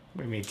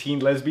do you mean, teen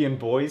lesbian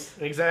boys?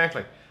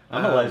 exactly.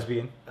 I'm a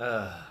lesbian.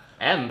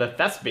 And the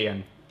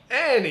thespian.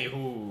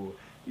 Anywho...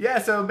 Yeah,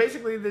 so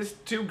basically these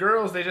two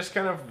girls, they just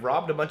kind of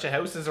robbed a bunch of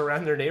houses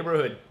around their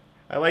neighborhood.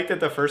 I like that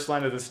the first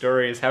line of the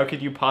story is, how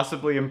could you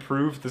possibly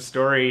improve the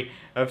story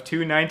of two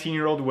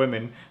 19-year-old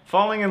women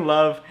falling in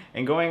love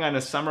and going on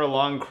a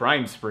summer-long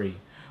crime spree?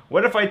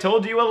 What if I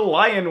told you a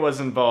lion was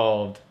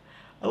involved?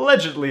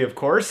 Allegedly, of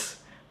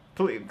course.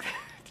 Please,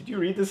 did you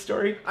read this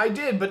story? I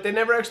did, but they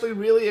never actually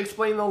really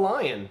explained the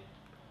lion.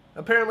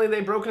 Apparently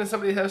they broke into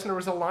somebody's house and there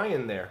was a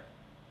lion there.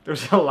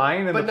 There's a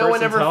lion in But the no one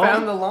person's ever home?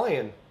 found the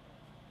lion.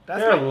 That's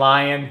They're a my-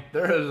 lion.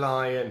 They're a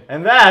lion.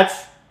 And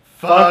that's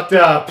fucked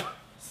up.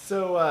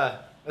 So,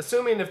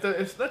 assuming if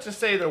let's just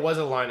say there was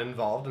a lion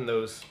involved and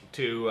those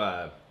two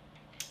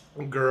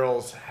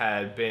girls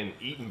had been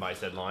eaten by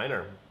said lion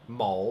or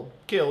mauled,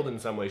 killed in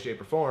some way,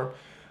 shape, or form,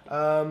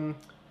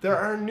 there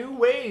are new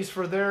ways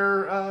for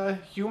their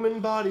human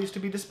bodies to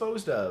be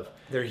disposed of,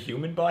 They're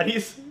human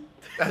bodies?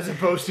 as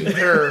opposed to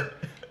their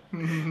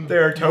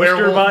They're toaster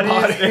werewolf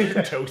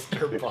bodies?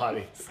 toaster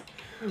bodies.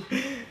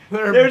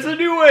 There's a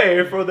new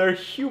way for their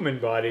human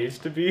bodies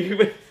to be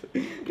with...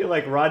 Get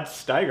like Rod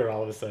Steiger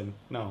all of a sudden.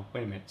 No,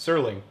 wait a minute.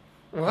 Serling.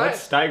 Rod What?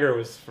 Steiger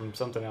was from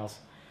something else.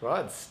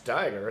 Rod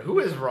Steiger? Who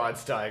is Rod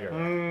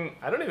Steiger?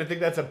 I don't even think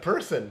that's a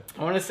person.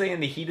 I want to say In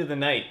the Heat of the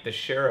Night. The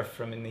sheriff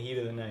from In the Heat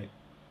of the Night.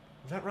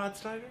 Is that Rod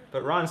Steiger?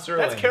 But Ron Serling.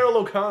 That's Carol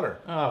O'Connor.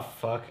 Oh,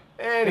 fuck.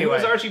 Anyway. Who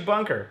was Archie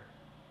Bunker?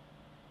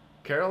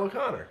 Carol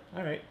O'Connor.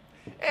 All right.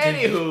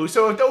 Anywho,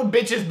 so if those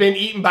bitches been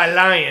eaten by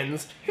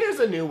lions, here's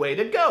a new way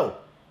to go.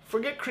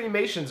 Forget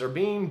cremations or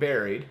being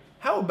buried.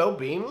 How about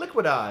being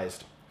liquidized?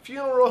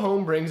 Funeral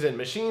home brings in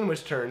machine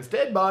which turns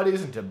dead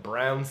bodies into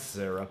brown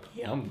syrup.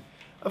 Yum.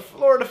 A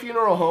Florida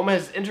funeral home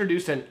has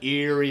introduced an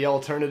eerie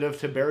alternative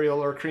to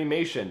burial or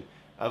cremation.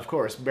 Of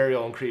course,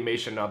 burial and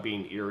cremation not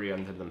being eerie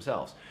unto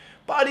themselves.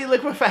 Body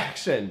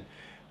liquefaction.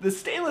 The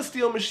stainless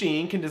steel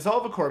machine can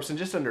dissolve a corpse in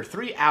just under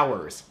 3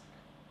 hours.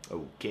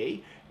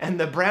 Okay. And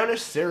the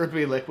brownish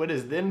syrupy liquid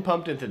is then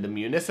pumped into the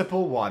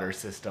municipal water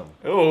system.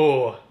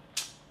 Oh.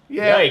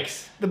 Yeah.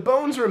 Yikes. The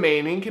bones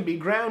remaining can be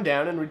ground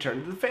down and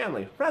returned to the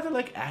family, rather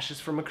like ashes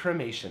from a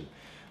cremation.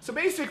 So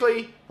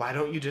basically, why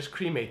don't you just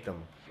cremate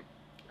them?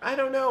 I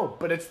don't know,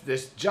 but it's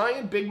this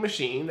giant big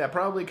machine that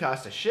probably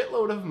cost a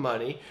shitload of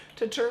money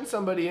to turn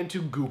somebody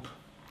into goop.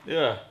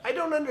 Yeah. I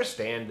don't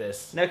understand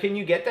this. Now, can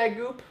you get that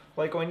goop?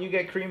 Like when you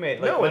get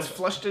cremated? Like No, when- it's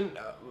flushed in...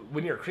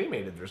 when you're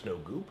cremated, there's no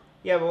goop.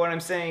 Yeah, but what I'm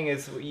saying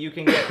is you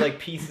can get like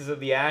pieces of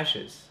the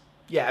ashes.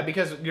 Yeah,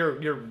 because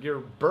you're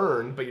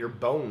burned, but your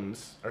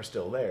bones are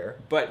still there.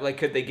 But like,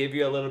 could they give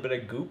you a little bit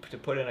of goop to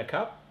put in a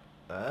cup?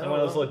 I In don't one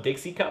of those know. little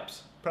Dixie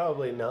cups?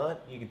 Probably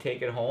not. You could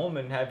take it home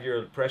and have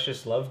your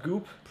precious love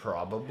goop.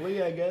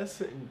 Probably, I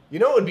guess. You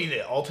know what would be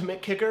the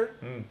ultimate kicker?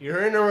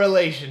 You're in a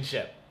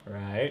relationship.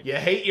 Right. You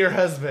hate your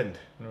husband.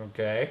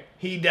 Okay.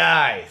 He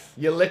dies.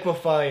 You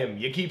liquefy him.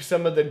 You keep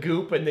some of the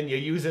goop and then you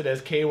use it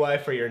as KY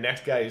for your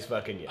next guy who's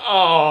fucking you.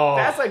 Oh.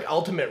 That's like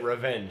ultimate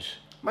revenge.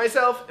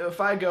 Myself, if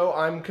I go,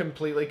 I'm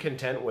completely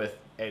content with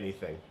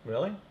anything.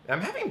 Really?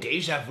 I'm having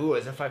deja vu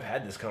as if I've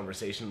had this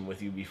conversation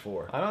with you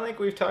before. I don't think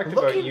we've talked Looking-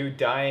 about you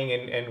dying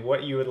and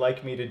what you would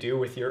like me to do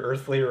with your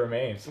earthly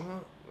remains.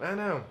 Well, I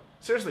know.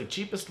 Seriously,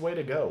 cheapest way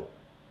to go.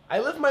 I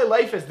live my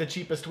life as the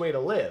cheapest way to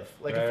live.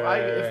 Like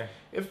Right.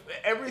 if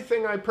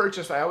everything I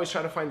purchase, I always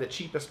try to find the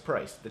cheapest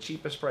price, the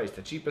cheapest price,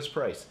 the cheapest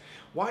price.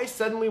 Why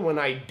suddenly when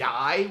I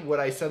die would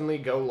I suddenly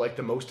go like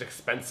the most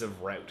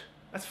expensive route?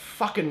 That's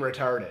fucking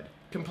retarded.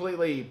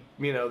 Completely,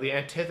 the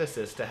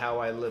antithesis to how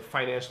I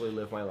financially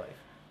live my life.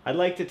 I'd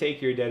like to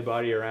take your dead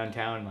body around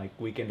town like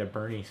weekend at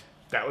Bernie's.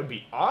 That would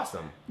be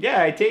awesome.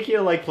 Yeah, I'd take you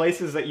to like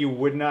places that you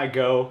would not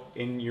go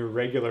in your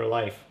regular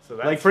life. So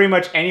that's- like pretty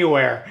much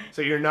anywhere.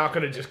 So you're not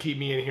gonna just keep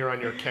me in here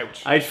on your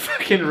couch. I'd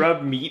fucking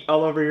rub meat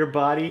all over your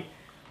body.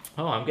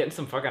 Oh, I'm getting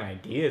some fucking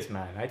ideas,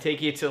 man. I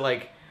take you to,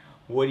 like,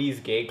 Woody's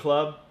Gay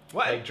Club.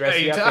 What? Like, dress are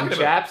you you up talking in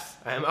about? chaps.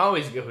 I'm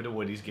always going to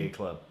Woody's Gay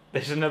Club.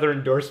 There's another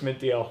endorsement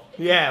deal.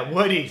 Yeah,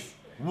 Woody's.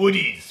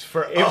 Woody's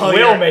for It all will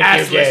your make you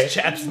assless gay.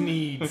 chaps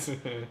needs.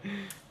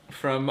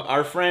 From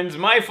our friends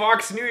My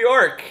Fox New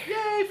York.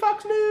 Yay,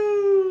 Fox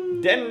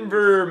News!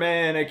 Denver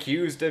man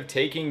accused of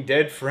taking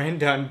dead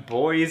friend on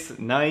boys'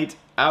 night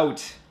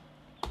out.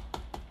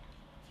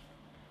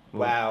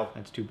 Wow.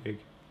 That's too big.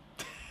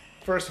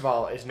 First of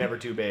all, it's never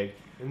too big.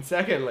 And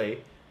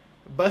secondly,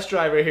 bus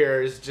driver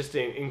here has just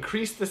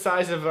increased the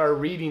size of our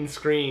reading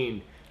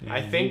screen. Yeah,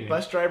 I think maybe.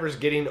 bus driver's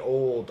getting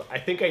old. I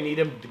think I need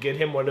him to get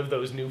him one of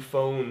those new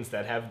phones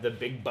that have the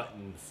big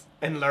buttons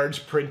and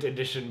large print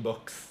edition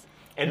books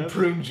and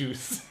prune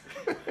juice.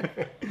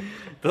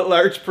 The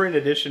large print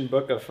edition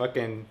book of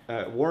fucking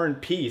War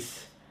and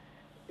Peace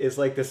is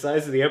like the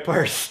size of the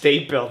Empire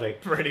State Building.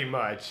 Pretty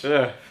much.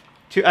 Ugh.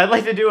 I'd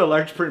like to do a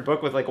large print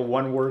book with like a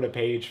 1 word a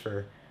page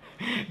for...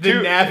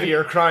 The Navy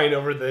are crying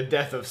over the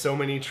death of so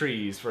many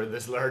trees for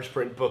this large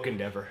print book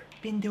endeavor.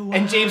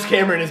 And James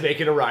Cameron is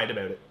making a ride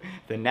about it.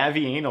 The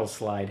Navy anal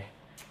slide.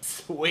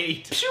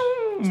 Sweet.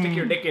 Stick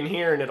your dick in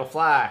here and it'll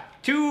fly.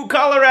 2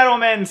 Colorado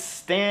men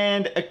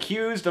stand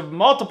accused of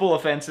multiple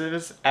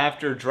offenses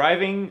after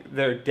driving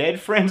their dead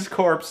friend's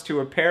corpse to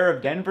a pair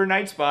of Denver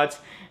night spots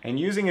and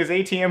using his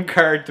ATM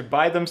card to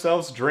buy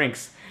themselves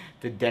drinks.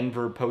 The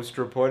Denver Post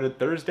reported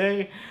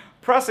Thursday.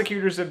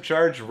 Prosecutors have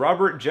charged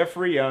Robert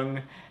Jeffrey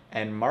Young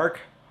and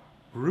Mark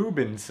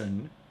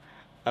Rubinson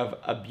of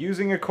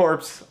abusing a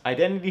corpse,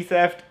 identity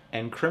theft,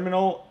 and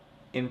criminal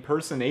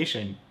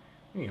impersonation.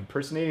 You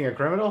impersonating a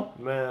criminal?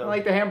 Well- I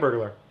like the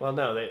Hamburglar. Well,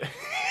 no, they...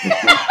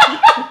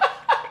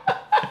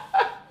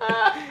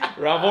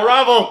 Rubble,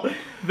 rubble!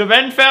 The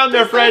men found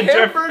their Does friend the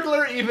Jeff...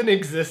 Hamburglar even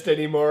exist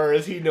anymore, or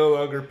is he no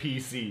longer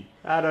PC?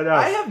 I don't know.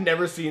 I have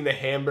never seen the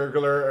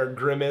Hamburglar or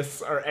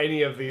Grimace or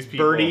any of these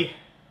people.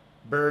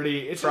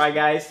 Birdie. It's Fry just,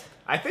 Guys.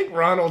 I think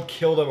Ronald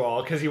killed them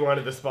all because he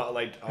wanted the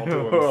spotlight all to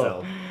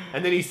himself.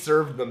 And then he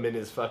served them in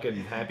his fucking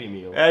Happy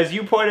Meal. As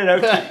you pointed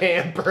out The to...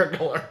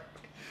 Hamburglar.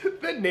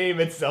 The name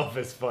itself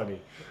is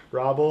funny.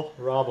 Robble.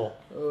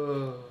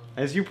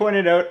 As you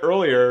pointed out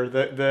earlier,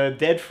 the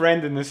dead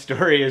friend in the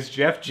story is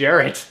Jeff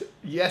Jarrett.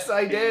 Yes,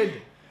 I did.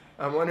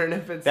 I'm wondering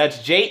if it's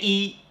That's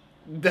J-E...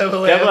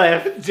 double double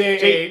F F,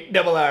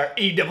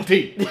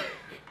 J-A-R-R-E-double-T.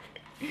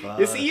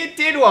 You see, you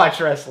did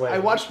watch wrestling. I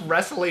watched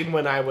wrestling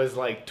when I was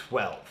like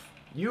 12.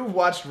 You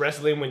watched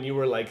wrestling when you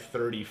were like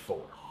 34.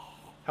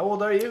 How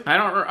old are you? I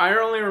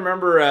only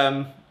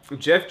remember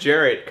Jeff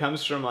Jarrett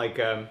comes from like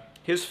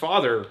his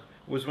father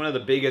was one of the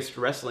biggest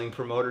wrestling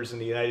promoters in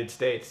the United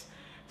States.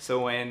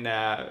 So when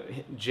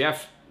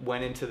Jeff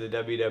went into the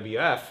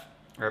WWF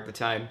at the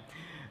time,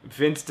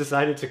 Vince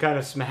decided to kind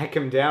of smack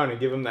him down and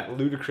give him that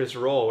ludicrous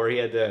role where he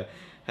had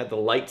the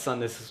lights on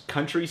this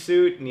country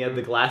suit and he had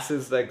the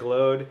glasses that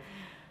glowed,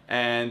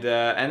 and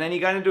then he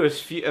got into a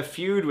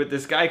feud with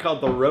this guy called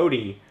the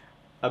Roadie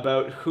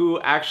about who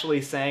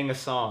actually sang a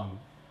song.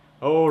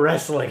 Oh,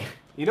 wrestling.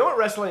 You know what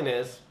wrestling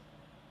is?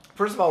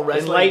 First of all,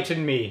 wrestling...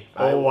 Enlighten me,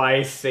 oh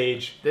wise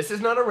sage. This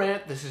is not a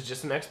rant. This is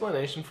just an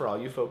explanation for all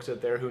you folks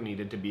out there who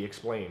needed to be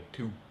explained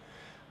to.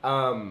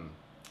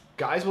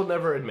 Guys will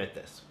never admit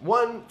this.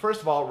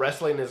 First of all,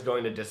 wrestling is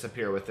going to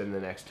disappear within the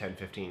next 10,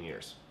 15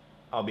 years.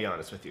 I'll be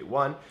honest with you.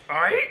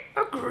 I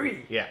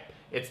agree. Yeah,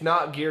 it's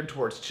not geared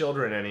towards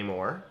children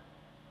anymore.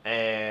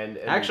 And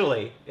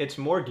Actually, it's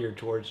more geared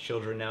towards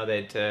children now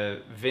that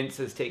Vince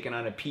has taken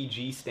on a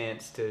PG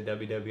stance to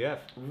WWF.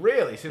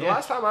 Really? See, the Yeah.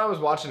 last time I was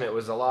watching it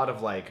was a lot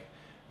of like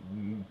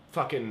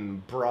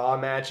fucking bra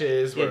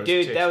matches. where Yeah, it was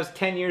dude, chicks- that was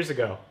 10 years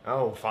ago.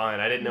 Oh,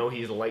 fine. I didn't know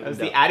he's That lightened was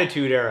up. the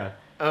Attitude Era.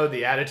 Oh,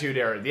 the Attitude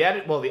Era. The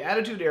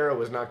Attitude Era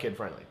was not kid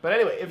friendly. But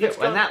anyway, if it's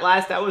And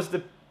that was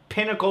the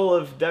pinnacle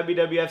of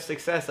WWF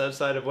success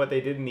outside of what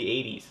they did in the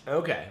 80s.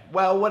 okay,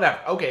 well, whatever.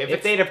 Okay,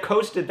 If they'd have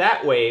coasted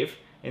that wave,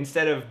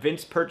 instead of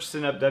Vince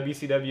purchasing up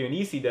WCW and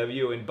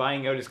ECW and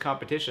buying out his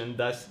competition,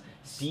 thus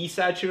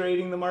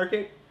desaturating the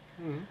market,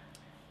 and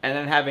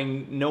then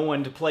having no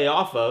one to play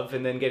off of,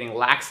 and then getting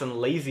lax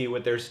and lazy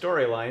with their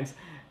storylines,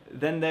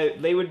 then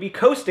they would be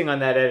coasting on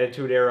that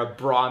Attitude Era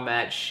bra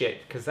match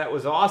shit, because that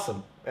was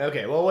awesome.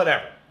 okay, well,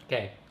 whatever.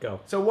 Okay, go.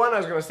 So I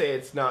was going to say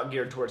it's not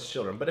geared towards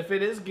children, but if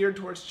it is geared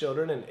towards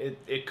children, and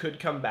it could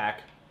come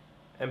back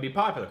and be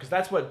popular, because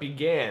that's what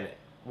began it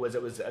was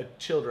a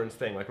children's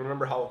thing. Like,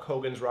 remember Hulk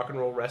Hogan's Rock and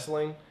Roll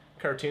Wrestling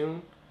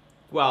cartoon?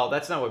 Well,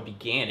 that's not what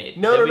began it.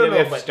 No,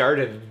 WWF but-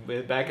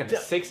 started back in the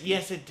 60s.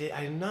 Yes, it did.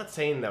 I'm not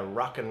saying the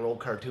Rock and Roll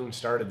cartoon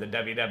started the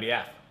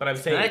WWF, but I'm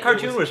saying And that it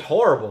cartoon was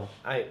horrible.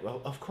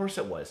 Well, of course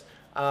it was.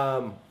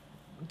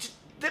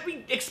 Let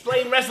me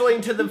explain wrestling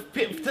to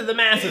the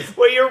masses.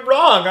 Well, you're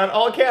wrong on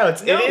all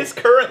counts. No. It is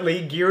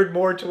currently geared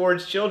more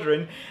towards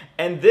children,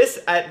 and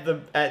this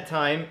at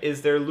time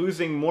is they're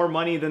losing more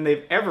money than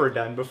they've ever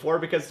done before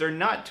because they're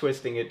not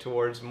twisting it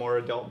towards more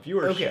adult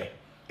viewership. Okay,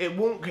 it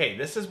won't. Okay,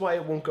 this is why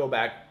it won't go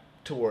back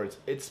towards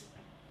it's.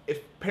 If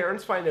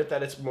parents find out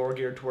that it's more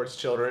geared towards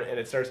children and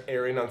it starts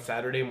airing on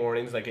Saturday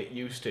mornings like it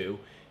used to,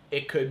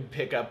 it could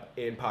pick up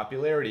in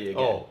popularity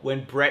again. Oh,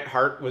 when Bret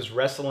Hart was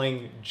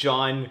wrestling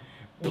John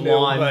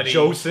Blonde Nobody.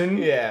 Josen.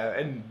 Yeah,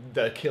 and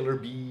the Killer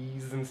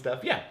Bees and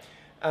stuff. Yeah.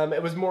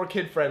 It was more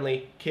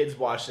kid-friendly. Kids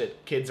watched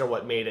it. Kids are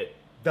what made it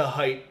the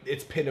height,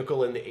 its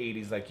pinnacle in the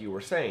 80s, like you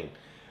were saying.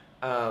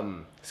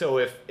 So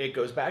if it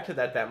goes back to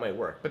that, that might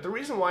work. But the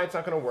reason why it's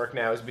not going to work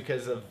now is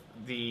because of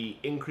the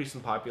increase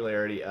in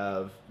popularity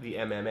of the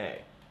MMA,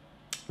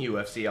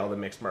 UFC, all the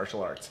mixed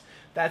martial arts.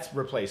 That's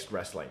replaced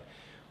wrestling.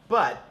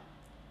 But,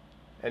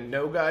 and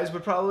no guys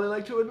would probably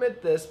like to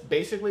admit this,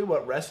 basically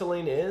what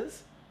wrestling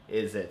is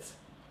it's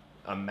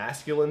a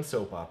masculine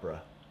soap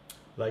opera.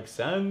 Like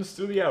sands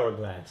through the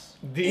hourglass.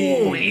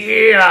 Oh,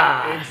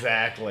 yeah!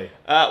 Exactly.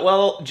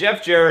 Well,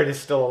 Jeff Jarrett is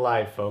still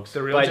alive, folks.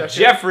 The real but Jeff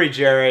Jarrett? Jeffrey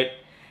Jarrett,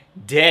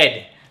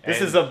 dead. This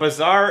And- is a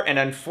bizarre and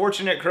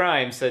unfortunate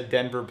crime, said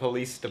Denver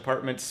Police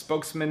Department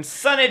spokesman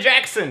Sonny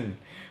Jackson.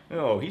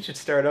 Oh, he should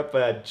start up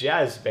a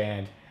jazz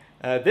band.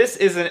 This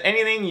isn't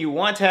anything you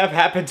want to have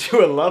happen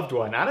to a loved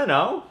one. I don't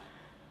know.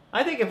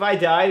 I think if I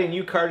died and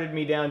you carted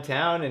me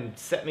downtown and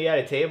set me at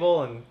a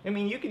table, and I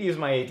mean, you could use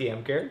my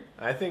ATM card.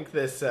 I think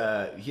this,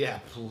 yeah,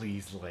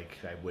 please, like,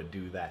 I would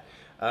do that.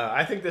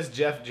 I think this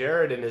Jeff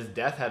Jarrett in his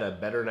death had a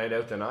better night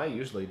out than I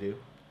usually do.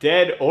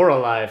 Dead or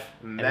alive.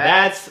 And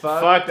that's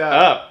fucked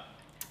up.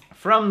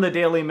 From the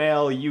Daily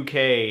Mail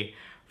UK,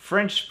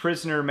 French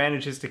prisoner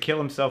manages to kill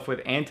himself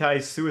with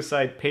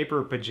anti-suicide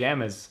paper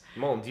pajamas.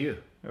 Mon Dieu.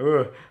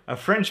 Ugh. A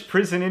French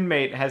prison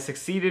inmate has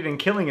succeeded in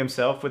killing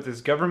himself with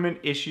his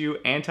government-issue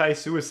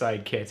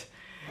anti-suicide kit.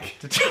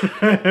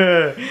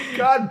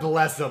 God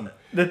bless him.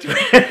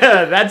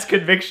 That's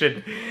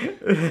conviction.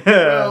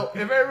 Well,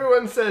 if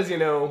everyone says, you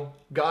know,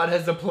 God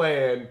has a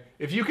plan,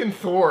 if you can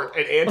thwart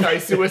an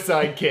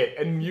anti-suicide kit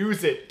and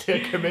use it to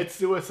commit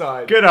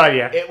suicide, Good on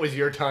ya. it was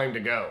your time to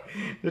go.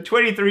 The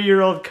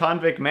 23-year-old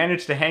convict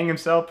managed to hang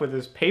himself with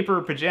his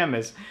paper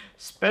pajamas,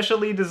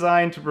 specially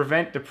designed to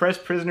prevent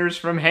depressed prisoners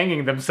from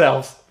hanging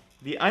themselves.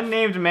 The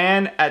unnamed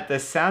man at the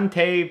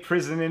Santé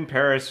prison in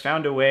Paris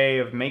found a way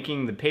of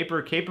making the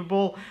paper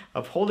capable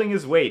of holding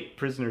his weight,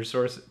 prison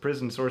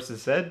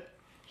sources said.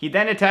 He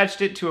then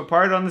attached it to a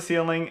part on the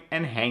ceiling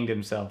and hanged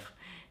himself.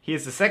 He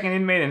is the second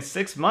inmate in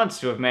 6 months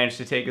to have managed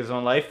to take his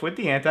own life with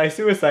the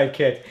anti-suicide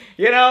kit.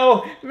 You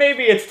know,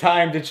 maybe it's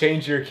time to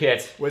change your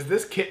kit. Was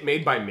this kit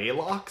made by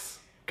Malox?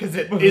 Because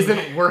it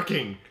isn't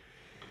working.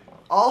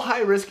 All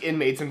high-risk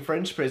inmates in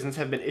French prisons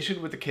have been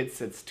issued with the kits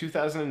since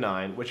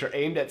 2009, which are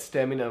aimed at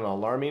stemming an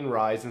alarming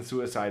rise in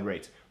suicide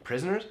rates.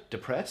 Prisoners?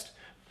 Depressed?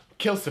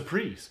 Kill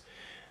surprise.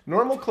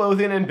 Normal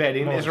clothing and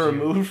bedding is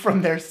removed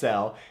from their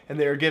cell, and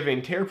they are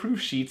given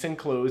tear-proof sheets and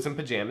clothes and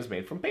pajamas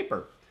made from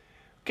paper.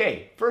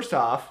 Okay, first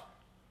off,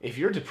 if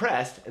you're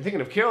depressed and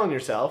thinking of killing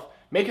yourself,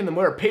 making them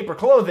wear paper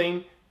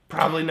clothing,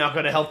 probably not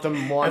going to help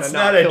them want That's to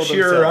not not a kill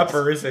cheer themselves.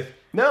 upper, is it?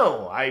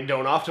 No, I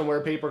don't often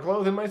wear paper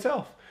clothing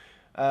myself.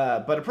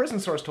 But a prison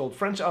source told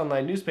French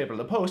online newspaper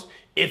Le Poste,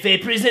 "If a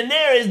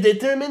prisoner is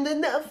determined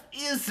enough,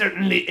 he is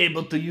certainly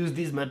able to use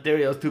these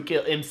materials to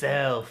kill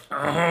himself.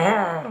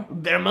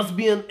 There must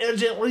be an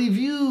urgent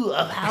review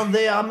of how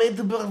they are made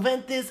to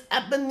prevent this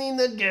happening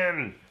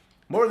again."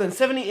 More than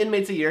 70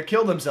 inmates a year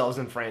kill themselves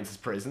in France's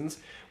prisons,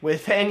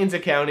 with hangings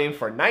accounting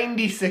for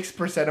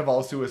 96% of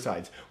all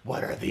suicides.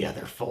 What are the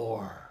other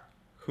 4?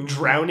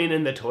 Drowning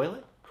in the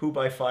toilet? Who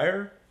by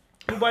fire?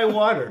 Who by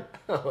water?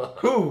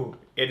 Who?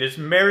 It is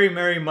merry,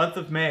 merry month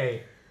of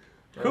May.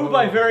 Who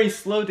by very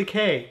slow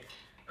decay?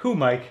 Who,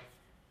 Mike,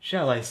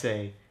 shall I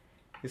say,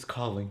 is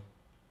calling?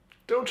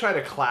 Don't try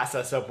to class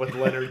us up with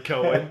Leonard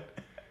Cohen.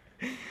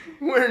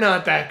 We're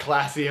not that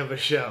classy of a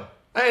show.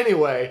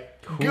 Anyway,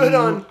 good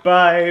on...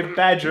 By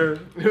Badger.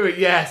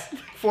 Yes,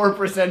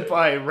 4%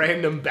 by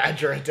random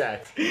badger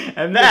attacks.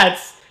 And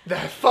that's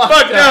That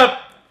fucked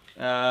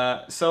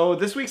up! So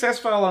this week's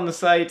S-File on the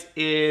site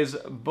is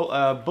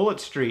Bullet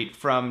Street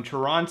from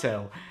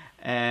Toronto.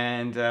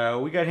 And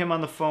we got him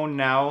on the phone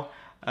now,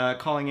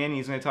 calling in.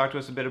 He's going to talk to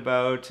us a bit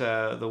about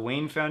the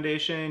Wayne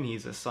Foundation.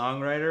 He's a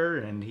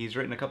songwriter, and he's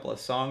written a couple of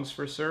songs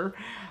for Sir.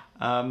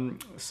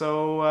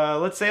 So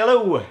let's say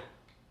hello.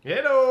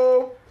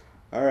 Hello.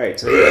 All right.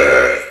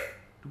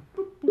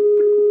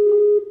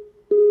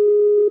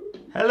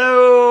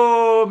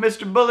 Hello,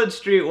 Mr. Bullet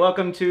Street.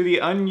 Welcome to the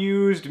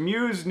Unused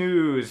Muse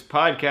News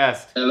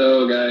podcast.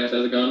 Hello guys,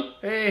 how's it going?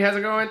 Hey, how's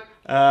it going?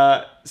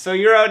 So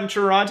you're out in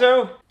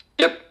Toronto?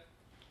 Yep.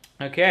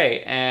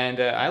 Okay, and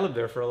I lived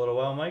there for a little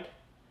while, Mike.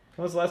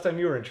 When was the last time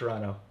you were in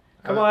Toronto?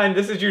 Come on,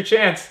 this is your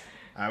chance.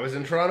 I was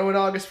in Toronto in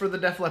August for the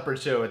Def Leppard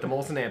show at the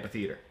Molson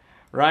Amphitheater.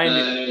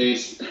 Ryan,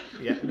 Nice.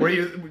 Yeah.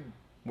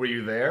 Were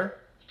you there?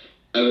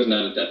 I was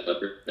not a Def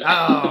Leppard.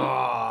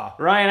 Ah.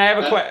 Ryan, I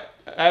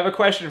have a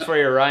question for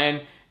you,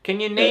 Ryan. Can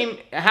you name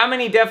how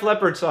many Def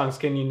Leppard songs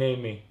can you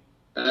name me?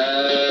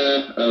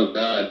 Oh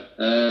god.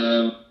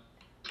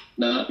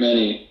 Not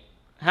many.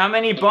 How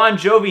many Bon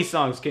Jovi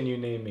songs can you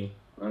name me?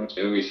 Bon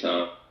Jovi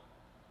song.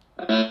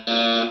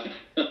 Yeah.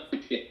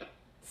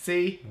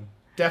 See?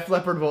 Def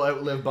Leppard will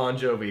outlive Bon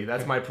Jovi.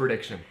 That's my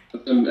prediction.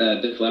 Some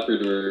Def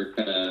Leppard were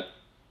kind of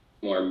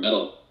more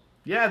metal.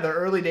 Yeah, the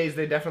early days,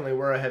 they definitely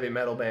were a heavy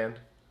metal band.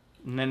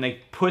 And then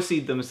they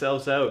pussied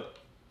themselves out.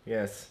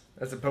 Yes,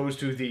 as opposed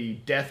to the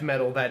death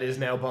metal that is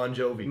now Bon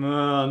Jovi.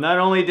 Not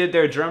only did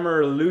their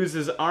drummer lose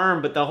his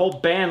arm, but the whole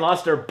band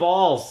lost their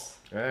balls.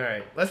 All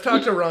right, let's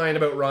talk to Ryan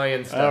about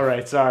Ryan stuff. All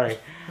right, sorry.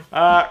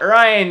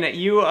 Ryan,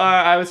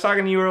 I was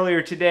talking to you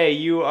earlier today.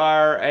 You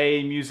are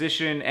a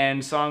musician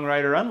and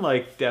songwriter,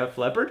 unlike Def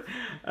Leppard.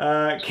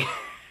 Can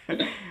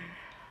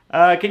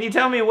you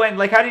tell me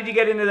how did you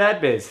get into that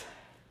biz?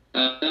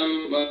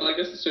 Well, I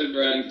guess I started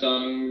writing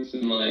songs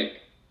in when I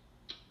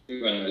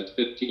was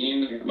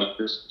 15. I got my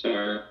first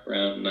guitar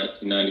around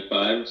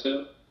 1995 or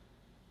so.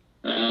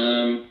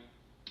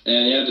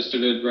 And yeah, just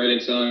started writing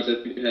songs. I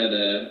think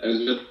I was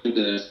really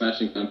into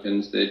Smashing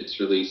Pumpkins. They just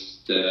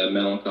released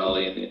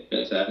Melancholy and the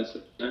Infinite Sadness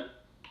at the time.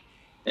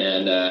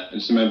 And I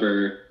just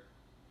remember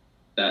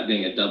that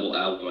being a double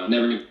album. I've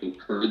never even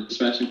heard the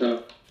Smashing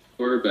Pumpkins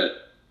before,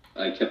 but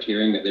I kept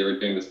hearing that they were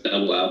doing this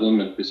double album,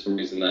 and for some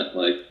reason that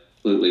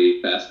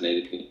completely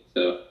fascinated me.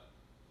 So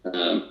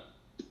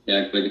yeah,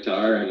 I got a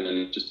guitar and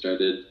then just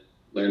started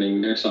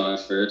learning their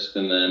songs first,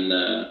 and then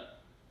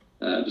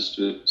just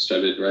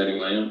started writing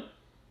my own.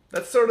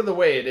 That's sort of the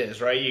way it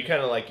is, right? You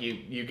kind of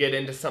you get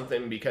into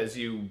something because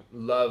you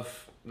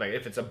love,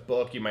 if it's a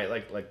book, you might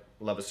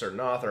love a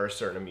certain author, a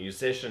certain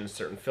musician, a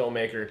certain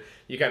filmmaker.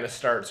 You kind of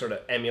start sort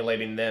of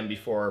emulating them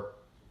before,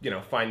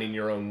 finding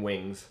your own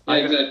wings. Yeah,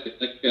 exactly.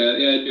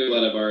 I do a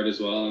lot of art as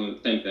well, and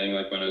the same thing.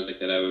 When I was a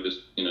kid, I would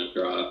just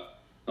draw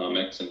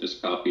comics and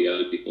just copy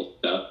other people's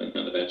stuff, and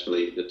then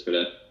eventually just sort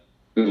of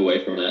move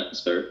away from that and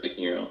start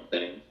making your own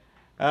thing.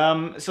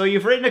 So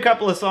you've written a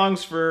couple of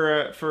songs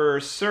for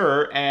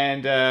Sir,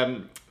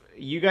 and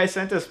you guys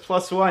sent us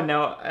 +1.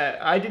 Now,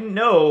 I didn't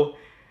know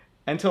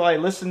until I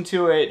listened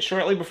to it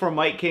shortly before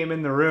Mike came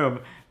in the room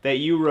that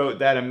you wrote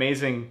that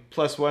amazing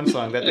 +1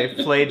 song that they've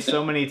played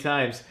so many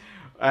times.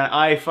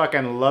 I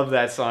fucking love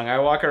that song. I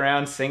walk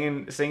around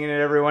singing it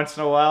every once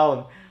in a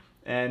while,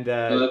 and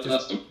That's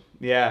awesome.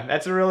 Yeah,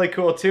 that's a really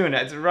cool tune.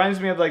 It reminds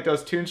me of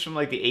those tunes from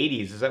the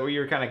 80s. Is that what you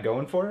were kind of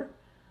going for?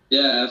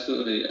 Yeah,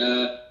 absolutely.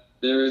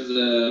 There was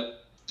a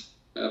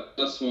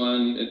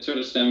 +1. It sort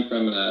of stemmed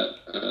from a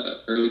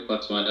early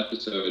 +1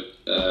 episode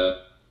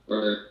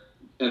where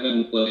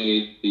Kevin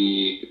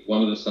played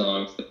one of the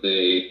songs that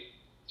they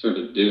sort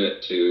of do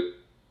it to,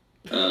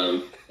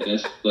 and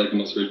it's the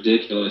most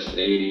ridiculous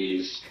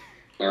 80s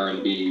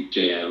R&B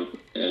jam,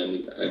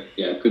 and I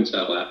couldn't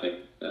stop laughing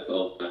that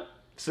whole time.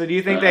 So do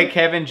you think that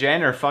Kevin and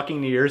Jen are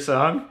fucking to your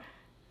song?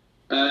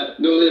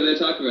 No, they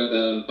talk about that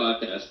on the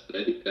podcast.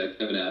 I think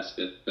Kevin asked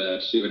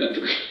if she would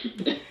ever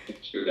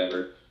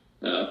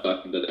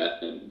fuck into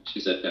that, and she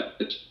said no.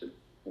 That she would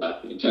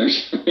laugh the entire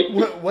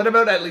time. What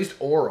about at least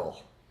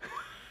oral?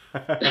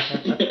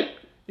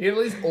 You at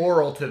least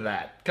oral to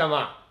that. Come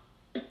on.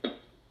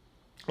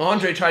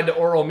 Andre tried to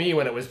oral me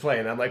when it was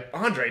playing. I'm like,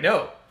 Andre,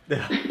 no.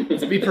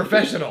 Let's be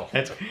professional.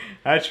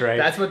 That's right.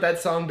 That's what that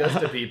song does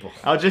to people.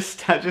 I'll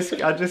just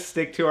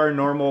stick to our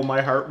normal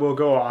 "My Heart Will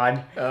Go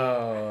On."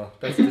 Oh,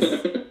 that's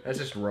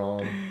just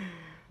wrong.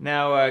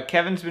 Now,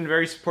 Kevin's been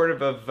very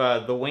supportive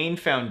of the Wayne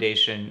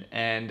Foundation,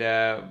 and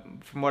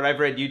from what I've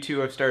read, you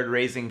two have started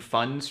raising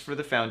funds for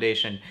the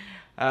foundation.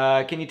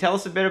 Can you tell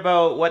us a bit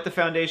about what the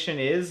foundation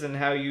is and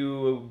how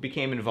you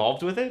became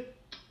involved with it?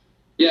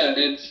 Yeah,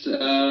 it's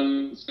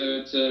a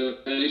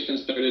foundation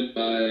started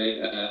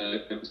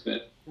by Kevin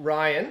Smith.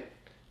 Ryan,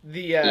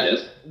 the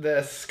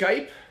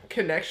Skype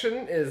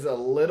connection is a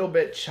little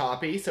bit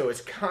choppy, so it's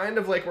kind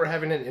of like we're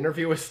having an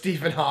interview with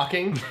Stephen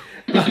Hawking.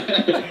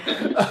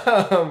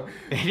 It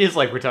is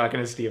like we're talking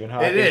to Stephen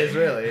Hawking. It is,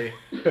 really.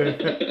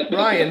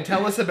 Ryan,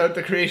 tell us about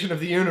the creation of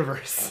the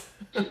universe.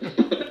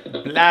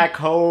 Black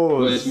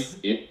holes.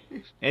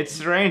 It's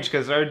strange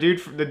because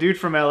the dude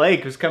from LA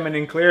was coming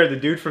in clear. The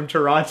dude from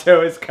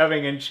Toronto is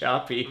coming in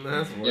choppy.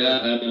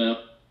 Yeah, I don't know.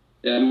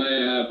 Yeah,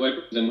 my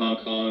boyfriend's in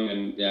Hong Kong,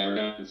 and yeah, we're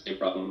having the same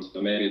problems.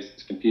 So maybe it's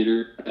his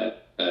computer.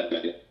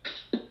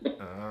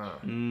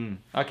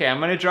 Okay, I'm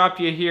gonna drop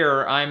you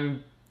here.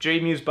 I'm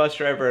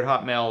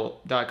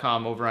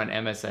jmusbusdriver@hotmail.com over on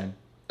MSN.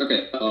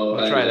 Okay, I'll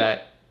try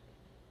that.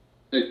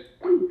 Hey.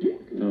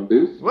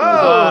 Booth?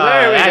 Whoa,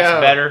 there we that's go.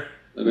 better.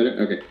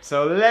 Better? Okay.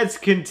 So let's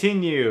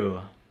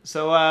continue.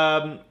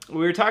 So we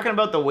were talking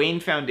about the Wayne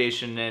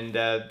Foundation, and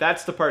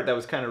that's the part that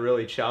was kind of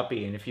really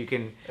choppy. And if you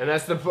can, and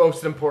that's the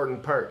most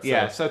important part. So.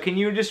 Yeah. So can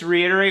you just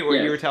reiterate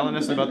what you were telling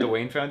us about the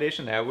Wayne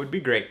Foundation? That would be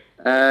great.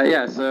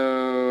 Yeah.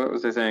 So what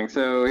was I saying?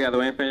 So yeah, the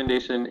Wayne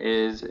Foundation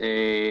is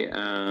a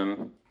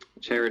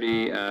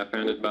charity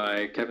founded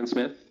by Kevin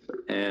Smith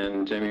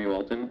and Jamie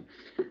Walton,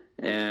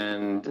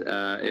 and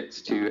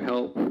it's to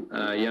help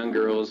young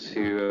girls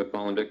who have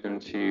fallen victim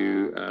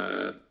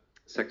to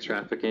sex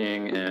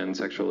trafficking and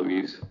sexual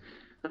abuse.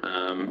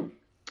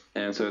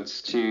 And so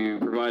it's to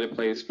provide a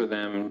place for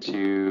them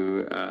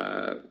to,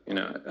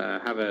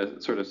 have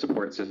a sort of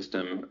support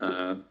system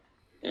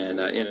and,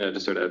 to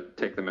sort of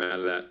take them out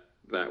of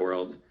that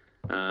world.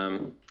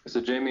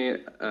 So Jamie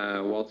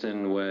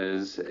Walton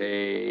was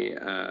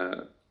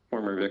a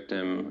former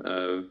victim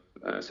of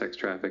sex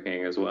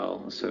trafficking as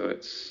well. So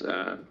it's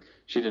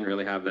she didn't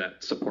really have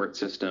that support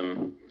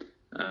system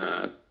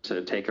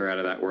to take her out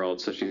of that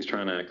world. So she's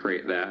trying to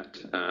create that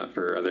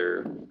for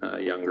other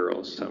young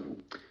girls.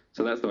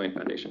 So that's the Wayne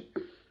Foundation.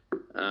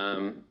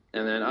 And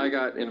then I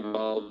got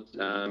involved.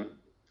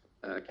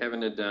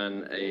 Kevin had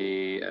done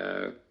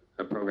a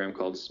program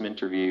called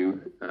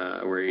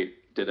Sminterview, where he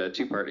did a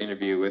 2-part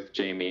interview with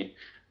Jamie.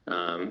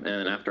 And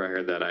then after I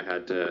heard that,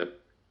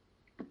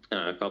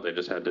 I felt I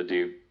just had to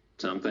do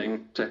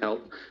something to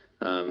help.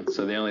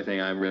 So the only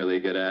thing I'm really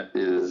good at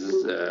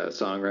is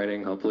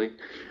songwriting, hopefully.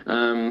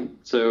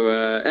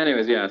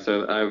 Anyways, yeah.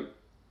 So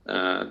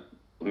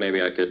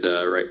maybe I could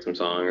write some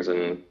songs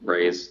and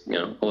raise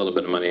a little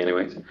bit of money,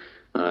 anyways,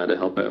 to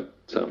help out.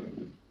 So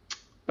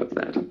that's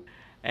that.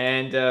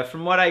 And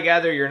from what I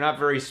gather, you're not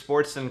very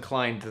sports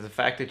inclined to the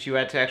fact that you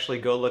had to actually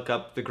go look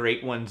up the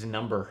Great One's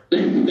number.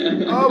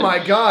 Oh my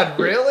God!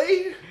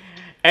 Really?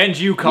 And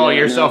you call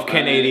yourself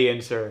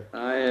Canadian, sir?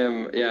 I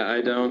am. Yeah,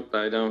 I don't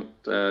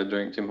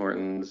drink Tim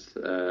Hortons.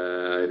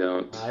 I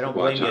don't blame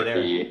watch you there.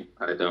 hockey.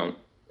 I don't.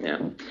 Yeah,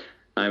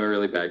 I'm a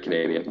really bad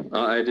Canadian.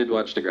 I did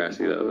watch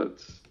Degrassi though.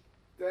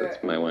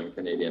 That's my one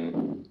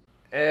Canadian.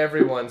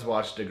 Everyone's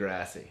watched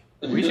Degrassi.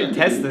 We should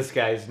test this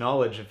guy's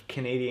knowledge of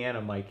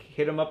Canadiana, Mike.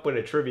 Hit him up with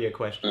a trivia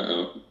question.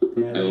 Uh-oh.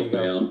 Yeah, there you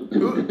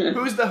go.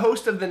 Who's the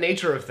host of The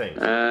Nature of Things?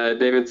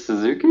 David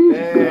Suzuki.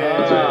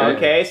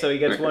 Okay, so he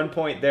gets 1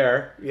 point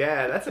there.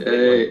 Yeah, that's a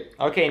big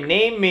one. Okay,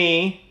 name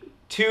me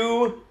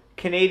 2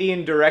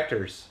 Canadian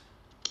directors.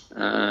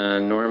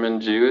 Norman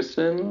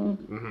Jewison.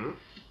 Mm-hmm.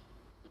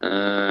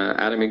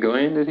 Adam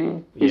Egoyan, did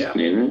he? He's Yeah.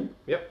 Canadian.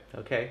 Yep.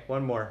 Okay,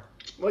 one more.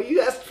 Well,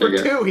 you asked for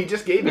Okay. 2. He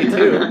just gave you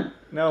 2.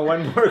 No,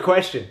 one more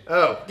question.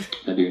 Oh.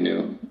 I do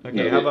know.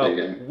 Okay, how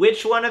about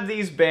which one of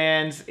these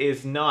bands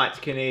is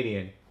not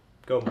Canadian?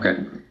 Go, Mike.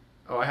 Okay.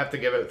 Oh, I have to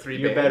give out 3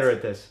 You're bands? better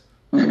at this.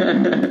 All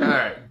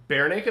right.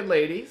 Bare Naked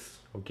Ladies,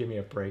 Oh, give me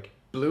a break.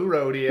 Blue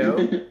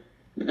Rodeo,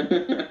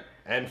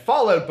 and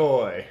Fall Out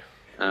Boy.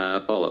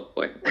 Fall Out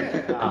Boy.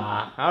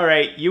 All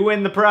right, you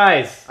win the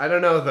prize. I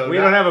don't know, though. We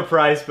don't have a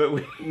prize, but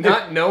we...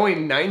 Not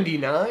knowing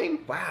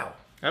 99? Wow.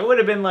 I would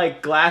have been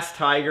like Glass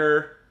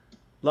Tiger,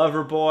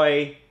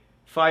 Loverboy,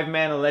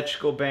 5-Man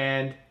Electrical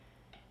Band,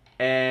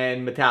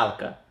 and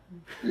Metallica.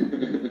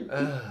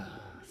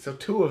 So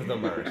 2 of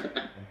them are.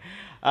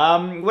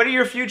 What are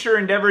your future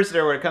endeavors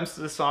there when it comes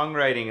to the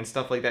songwriting and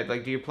stuff like that?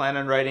 Like, do you plan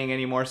on writing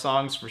any more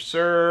songs for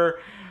Sir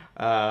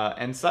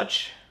and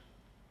such?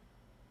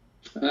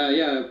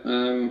 Yeah,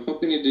 I'm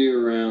hoping to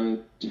do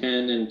around 10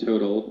 in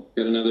total.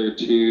 Got another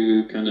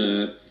 2 kind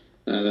of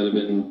that have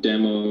been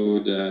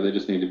demoed. They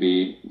just need to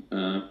be,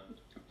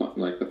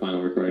 like the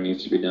final recording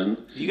needs to be done.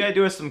 You gotta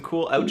do us some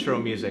cool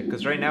outro music,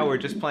 because right now we're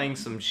just playing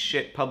some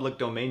shit public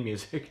domain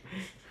music.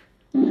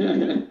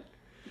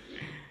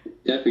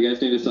 Yeah, if you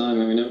guys need a song,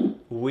 let me know.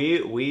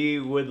 We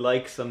would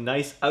like some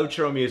nice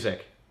outro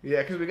music.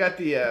 Yeah, because we got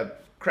the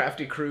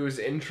Crafty Cruise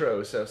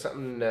intro, so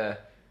something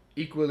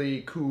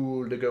equally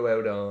cool to go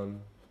out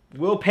on.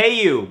 We'll pay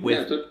you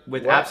with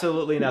What?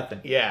 absolutely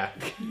nothing. Yeah.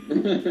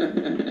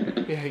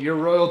 Yeah, your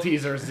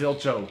royalties are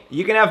zilcho.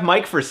 You can have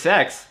Mike for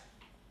sex.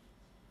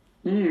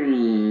 I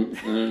don't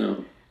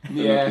know.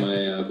 Yeah. I don't know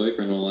if my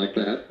boyfriend will like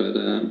that, but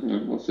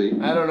we'll see.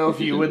 I don't know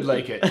if you would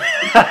like it.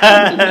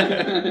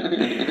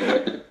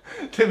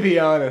 To be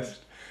honest.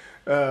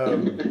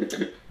 So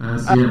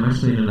yeah, I'm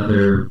actually in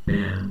another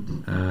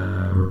band.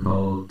 We're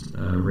called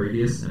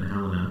Radius and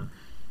Helena,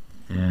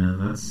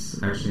 and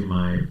that's actually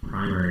my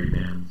primary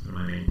band,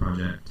 my main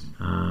project.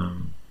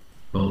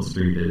 Bold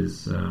Street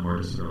is more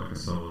just sort of like a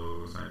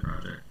solo side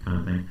project kind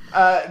of thing.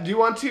 Do you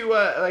want to,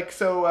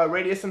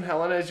 Radius and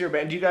Helena is your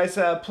band. Do you guys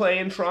play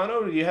in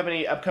Toronto? Do you have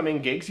any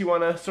upcoming gigs you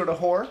want to sort of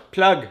whore?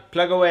 Plug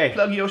away.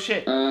 Plug your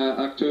shit.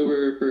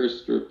 October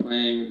 1st, we're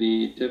playing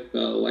the Tip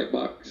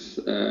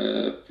Lightbox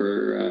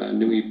for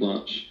Nuit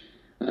Blanche.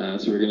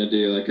 So we're going to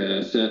do like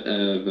a set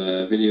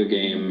of video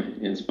game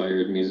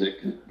inspired music.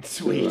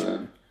 Sweet.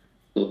 So,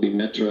 there'll be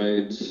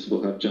Metroids.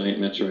 We'll have giant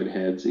Metroid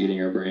heads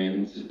eating our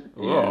brains.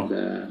 Whoa.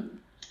 And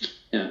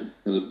yeah,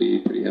 it'll be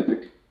pretty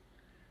epic.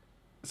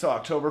 So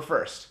October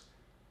 1st.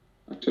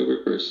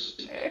 October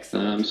 1st.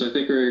 Excellent. So I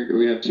think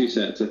we have 2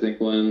 sets. I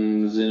think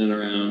one's in and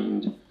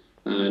around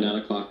 9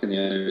 o'clock and the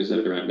other is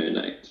at around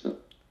midnight. So.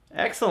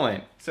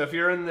 Excellent. So if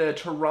you're in the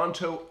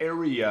Toronto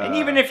area... And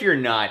even if you're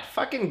not,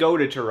 fucking go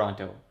to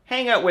Toronto.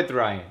 Hang out with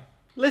Ryan.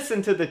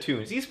 Listen to the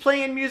tunes. He's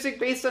playing music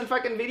based on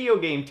fucking video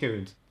game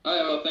tunes. All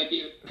right, well, thank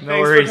you. No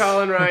Thanks worries. for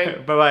calling,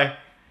 Ryan. Bye-bye.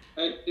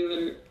 All right, see you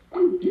later.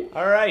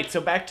 Alright,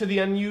 so back to the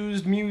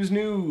unused Muse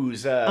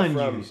News.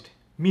 Unused.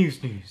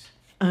 Muse news.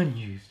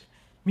 Unused.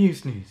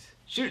 Muse news.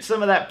 Shoot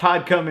some of that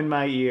pod cum in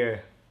my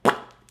ear.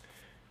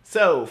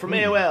 From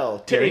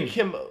AOL, Terry aim.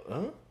 Kimball...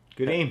 Huh?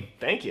 Good aim.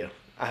 Thank you.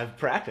 I've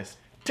practiced.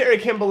 Terry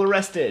Kimball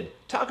arrested.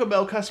 Taco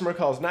Bell customer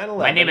calls 911.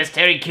 My name is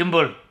Terry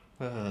Kimball.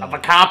 I'm a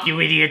cop, you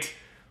idiot.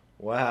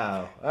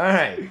 Wow.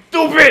 Alright.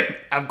 Stupid!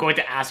 I'm going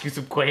to ask you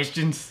some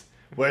questions.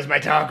 Where's my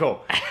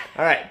taco?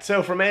 All right,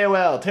 so from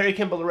AOL, Terry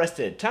Kimball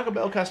arrested. Taco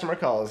Bell customer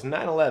calls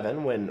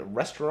 911 when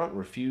restaurant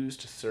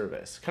refused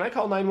service. Can I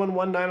call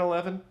 911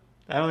 911?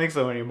 I don't think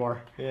so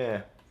anymore.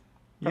 Yeah.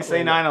 You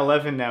say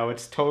 911 now,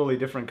 it's totally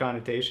different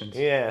connotations.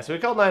 Yeah, so we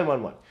called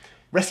 911.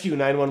 Rescue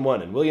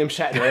 911, and William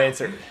Shatner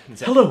answered. And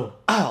said, Hello.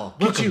 I'll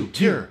get you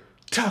your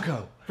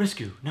taco.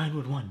 Rescue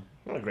 911.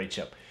 What a great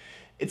show.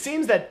 It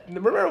seems that,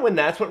 remember when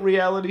that's what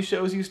reality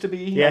shows used to be?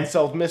 Yeah.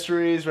 Unsolved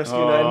Mysteries, Rescue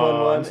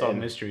 911. Unsolved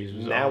and Mysteries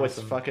was now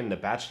awesome. it's fucking The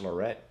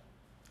Bachelorette.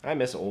 I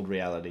miss old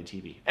reality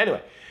TV.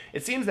 Anyway,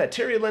 it seems that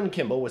Terry Lynn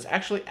Kimball was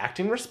actually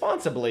acting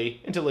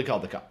responsibly until he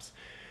called the cops.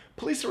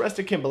 Police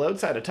arrested Kimball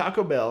outside a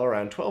Taco Bell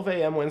around 12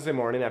 a.m. Wednesday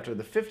morning after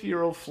the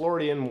 50-year-old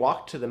Floridian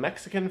walked to the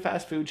Mexican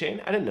fast food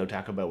chain. I didn't know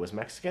Taco Bell was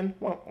Mexican.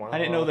 I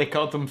didn't know they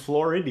called them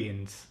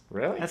Floridians.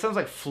 Really? That sounds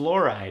like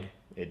fluoride.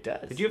 It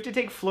does. Did you have to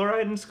take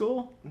fluoride in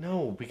school?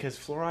 No, because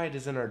fluoride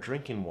is in our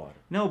drinking water.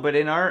 No, but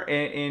when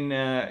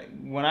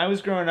I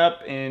was growing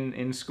up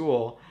in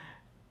school,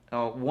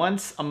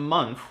 once a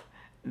month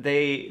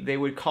they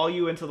would call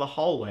you into the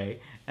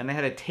hallway, and they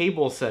had a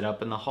table set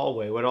up in the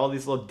hallway with all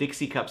these little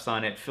Dixie cups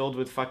on it filled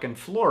with fucking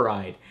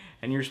fluoride,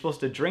 and you're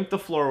supposed to drink the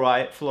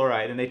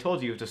fluoride, and they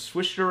told you to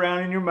swish it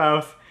around in your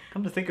mouth.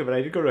 Come to think of it,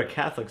 I did go to a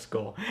Catholic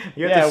school.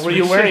 Were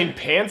you wearing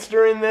pants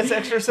during this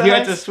exercise? You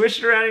had to swish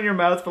it around in your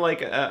mouth for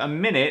like a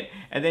minute,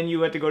 and then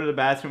you had to go to the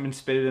bathroom and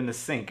spit it in the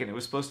sink, and it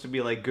was supposed to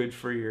be like good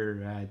for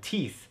your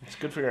teeth. It's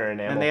good for your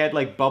enamel. And they had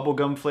like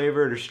bubblegum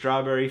flavored or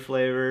strawberry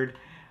flavored.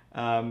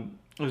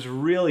 It was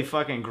really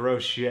fucking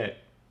gross shit.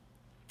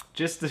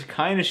 Just the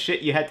kind of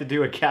shit you had to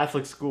do at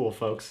Catholic school,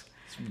 folks.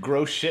 It's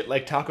gross shit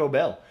like Taco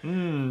Bell.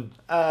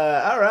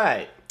 All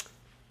right.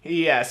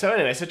 Yeah, so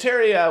anyway, so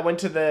Terry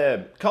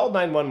called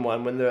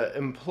 911 when the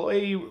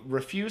employee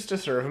refused to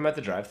serve him at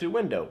the drive-thru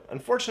window.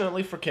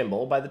 Unfortunately for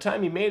Kimball, by the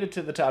time he made it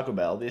to the Taco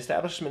Bell, the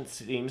establishment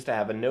seems to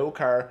have a no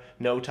car,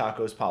 no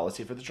tacos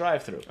policy for the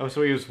drive-thru. Oh,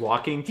 so he was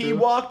walking through? He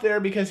walked there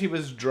because he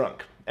was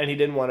drunk, and he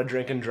didn't want to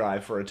drink and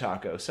drive for a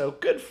taco. So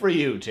good for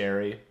you,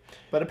 Terry.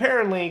 But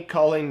apparently,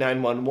 calling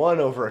 911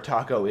 over a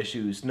taco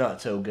issue's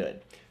not so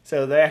good.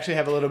 So they actually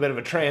have a little bit of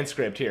a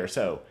transcript here,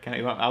 so...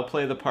 I'll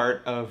play the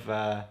part of...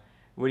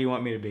 what do you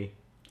want me to be?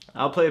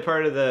 I'll play the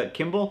part of the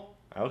Kimball?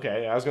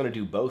 Okay, I was going to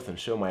do both and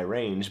show my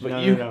range, but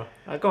No.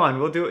 Go on,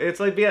 we'll do it. It's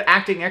like be an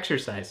acting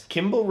exercise.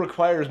 Kimball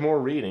requires more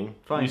reading.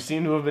 Fine. You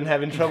seem to have been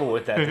having trouble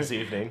with that this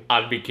evening.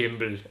 I'll be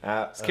Kimball.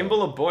 Is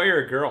Kimball a boy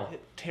or a girl?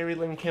 Terry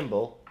Lynn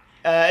Kimball.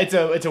 It's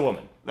a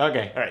woman.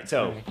 Okay. All right,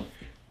 so...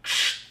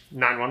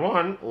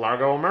 911,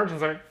 Largo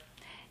emergency.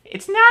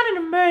 It's not an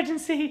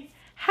emergency.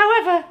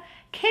 However,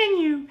 can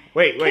you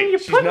Wait, can you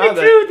she's put me not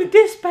through the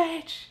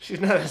dispatch? She's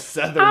not a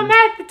southern... I'm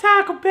at the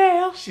Taco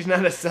Bell, She's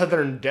not a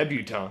southern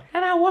debutante.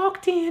 and I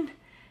walked in,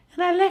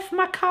 and I left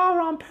my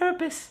car on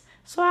purpose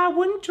so I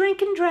wouldn't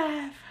drink and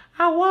drive.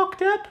 I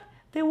walked up,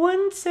 they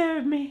wouldn't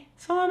serve me.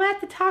 So I'm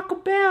at the Taco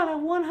Bell at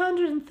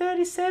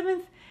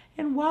 137th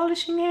and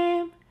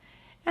Wallishingham,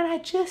 and I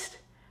just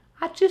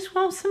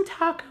want some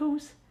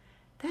tacos.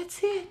 That's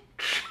it.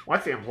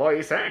 What's the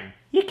employee saying?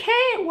 You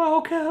can't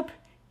walk up.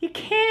 You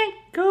can't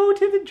go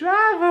to the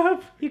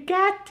drive-up. You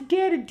got to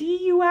get a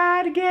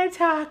DUI to get a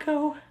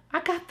taco. I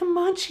got the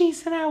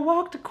munchies and I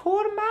walked a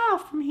quarter mile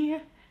from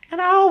here. And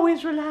I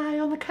always rely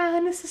on the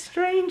kindness of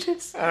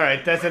strangers. All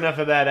right, that's enough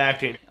of that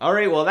acting. All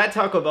right, well, that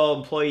Taco Bell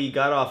employee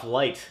got off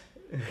light.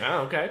 Oh,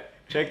 okay.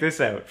 Check this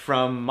out.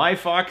 From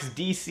MyFox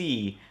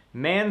DC,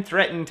 man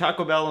threatened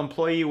Taco Bell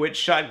employee with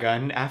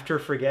shotgun after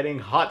forgetting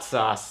hot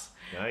sauce.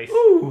 Nice.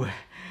 Ooh.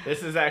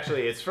 This is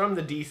actually, it's from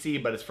the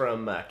DC, but it's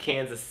from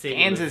Kansas City.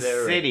 Kansas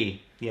Missouri.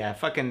 City. Yeah,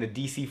 fucking the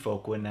DC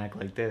folk wouldn't act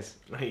like this.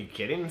 Are you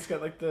kidding? It's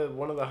got like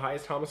one of the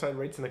highest homicide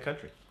rates in the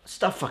country.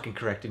 Stop fucking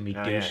correcting me,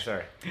 Oh, douche.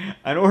 yeah, sorry.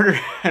 An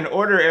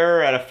order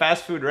error at a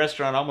fast food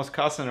restaurant almost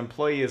cost an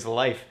employee his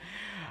life.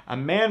 A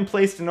man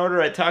placed an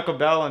order at Taco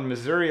Bell in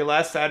Missouri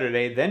last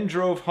Saturday, then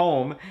drove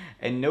home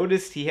and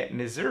noticed he had...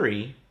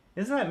 Missouri?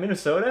 Isn't that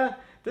Minnesota?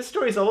 This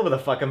story's all over the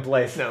fucking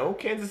place. No,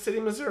 Kansas City,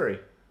 Missouri.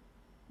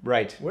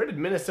 Right. Where did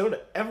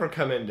Minnesota ever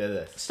come into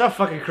this? Stop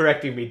fucking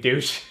correcting me,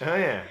 douche. Oh,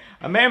 yeah.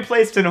 A man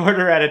placed an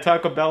order at a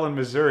Taco Bell in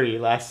Missouri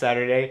last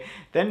Saturday,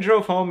 then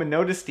drove home and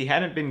noticed he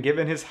hadn't been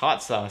given his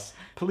hot sauce.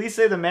 Police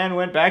say the man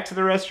went back to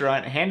the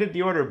restaurant, handed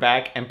the order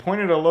back, and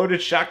pointed a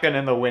loaded shotgun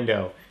in the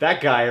window.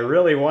 That guy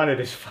really wanted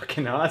his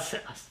fucking hot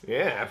sauce.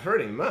 Yeah,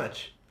 pretty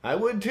much. I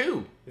would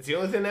too. It's the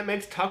only thing that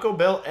makes Taco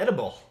Bell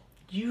edible.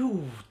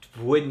 You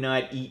would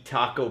not eat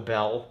Taco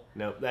Bell.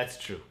 No, that's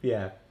true.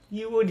 Yeah.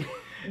 You would...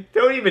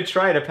 Don't even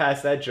try to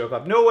pass that joke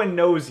off. No one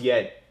knows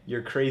yet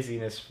your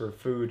craziness for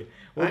food.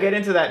 We'll get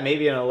into that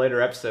maybe in a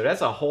later episode.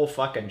 That's a whole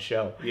fucking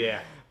show.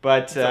 Yeah.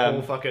 But it's a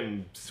whole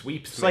fucking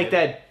sweeps. It's like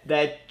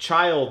that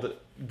child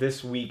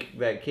this week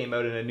that came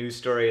out in a news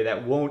story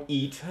that won't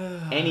eat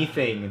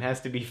anything and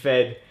has to be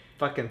fed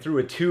fucking through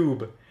a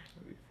tube.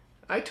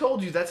 I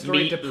told you that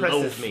story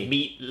depresses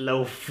me.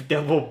 Meatloaf,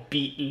 double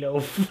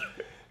meatloaf.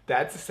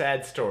 That's a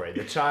sad story.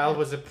 The child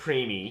was a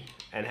preemie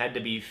and had to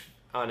be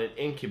on an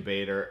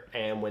incubator,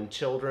 and when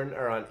children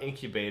are on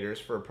incubators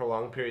for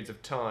prolonged periods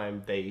of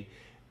time, they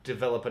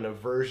develop an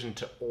aversion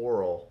to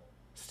oral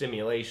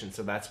stimulation,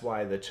 so that's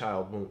why the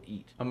child won't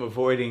eat. I'm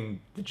avoiding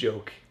the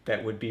joke.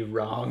 That would be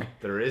wrong.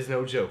 There is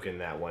no joke in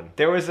that one.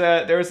 There was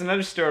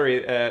another study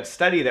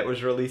that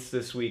was released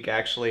this week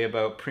actually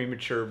about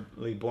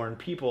prematurely born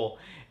people,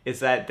 is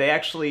that they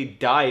actually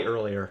die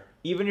earlier.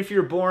 Even if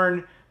you're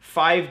born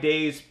 5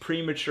 days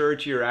premature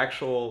to your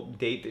actual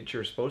date that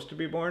you're supposed to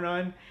be born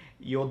on,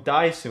 you'll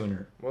die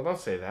sooner. Well, don't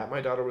say that.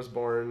 My daughter was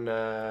born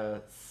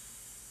 8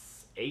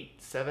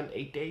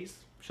 days.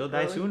 She'll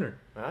die sooner.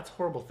 That's a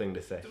horrible thing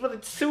to say. Well,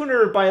 it's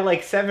sooner by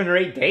like 7 or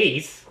 8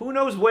 days. Who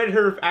knows when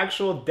her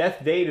actual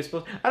death date is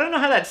supposed... I don't know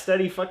how that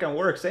study fucking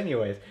works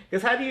anyways.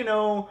 Because how do you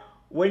know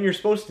when you're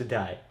supposed to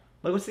die?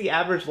 Like, what's the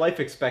average life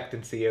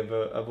expectancy of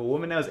a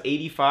woman that was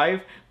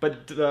 85?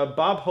 But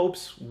Bob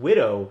Hope's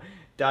widow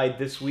died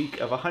this week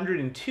of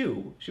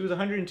 102. She was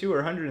 102 or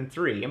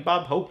 103. And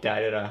Bob Hope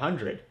died at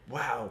 100.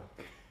 Wow.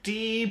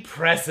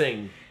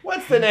 Depressing.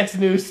 What's the next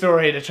news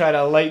story to try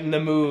to lighten the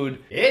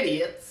mood?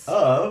 Idiots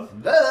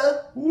of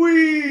the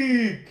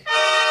week.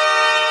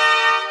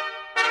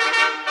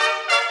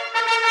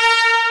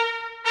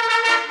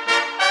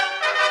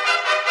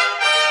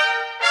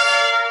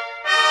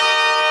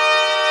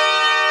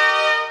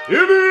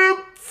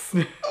 Idiots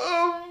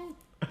of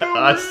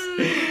Us.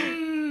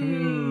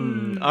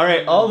 All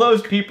right, all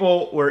those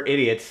people were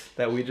idiots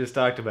that we just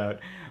talked about,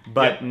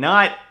 but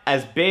not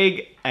as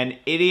big an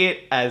idiot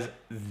as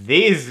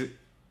these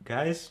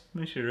guys.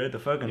 I should have read the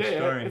fucking story.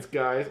 Yeah, it's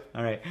guys.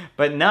 All right,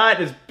 but not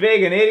as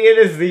big an idiot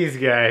as these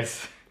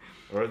guys.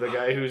 Or the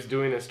guy who's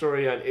doing a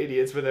story on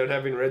idiots without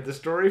having read the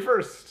story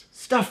first.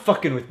 Stop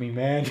fucking with me,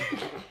 man.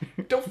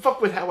 Don't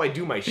fuck with how I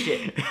do my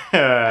shit.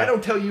 I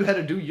don't tell you how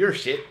to do your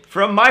shit.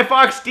 From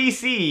MyFox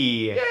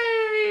DC.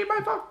 Yay,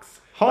 MyFox.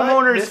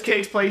 Homeowners. This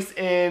takes place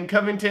in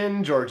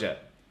Covington, Georgia.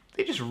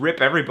 They just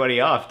rip everybody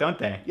off, don't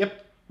they?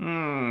 Yep.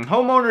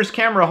 Homeowner's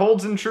camera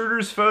holds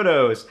intruders'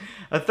 photos.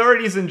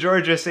 Authorities in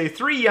Georgia say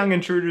 3 young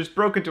intruders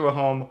broke into a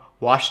home,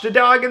 washed a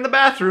dog in the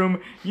bathroom,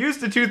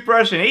 used a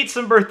toothbrush, and ate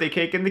some birthday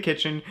cake in the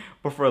kitchen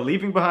before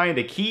leaving behind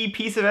a key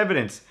piece of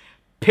evidence.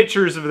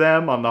 Pictures of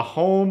them on the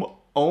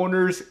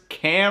homeowner's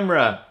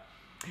camera.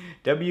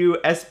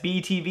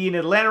 WSB-TV in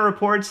Atlanta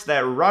reports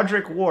that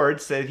Roderick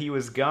Ward said he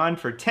was gone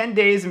for 10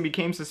 days and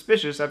became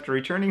suspicious after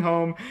returning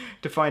home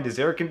to find his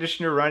air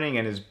conditioner running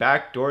and his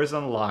back doors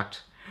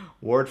unlocked.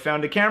 Ward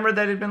found a camera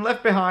that had been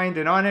left behind,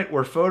 and on it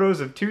were photos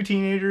of 2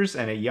 teenagers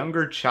and a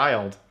younger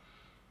child.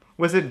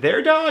 Was it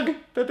their dog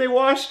that they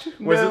washed?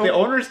 Was it the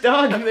owner's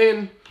dog? I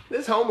mean,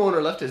 this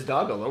homeowner left his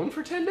dog alone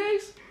for 10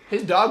 days?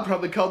 His dog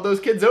probably called those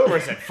kids over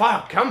and said,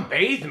 "Fuck, come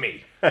bathe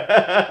me."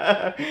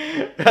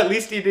 At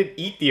least he didn't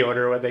eat the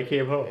owner when they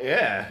came home.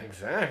 Yeah,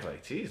 exactly.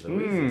 Jeez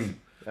Louise.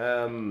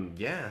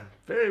 Yeah,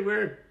 very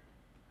weird.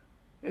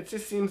 It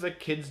just seems like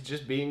kids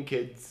just being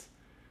kids.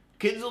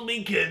 Kids will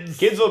be kids.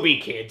 Kids will be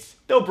kids.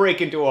 They'll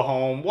break into a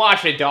home,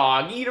 wash a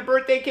dog, eat a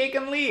birthday cake,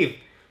 and leave.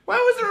 Why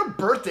was there a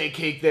birthday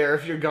cake there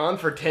if you're gone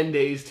for 10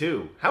 days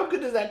too? How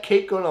good is that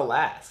cake going to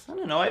last? I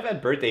don't know. I've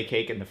had birthday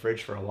cake in the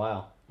fridge for a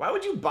while. Why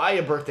would you buy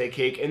a birthday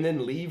cake and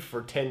then leave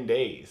for 10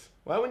 days?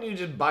 Why wouldn't you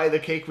just buy the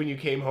cake when you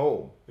came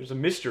home? There's a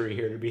mystery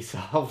here to be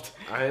solved.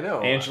 I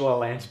know. Angela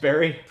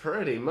Lansbury.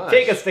 Pretty much.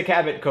 Take us to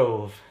Cabot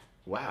Cove.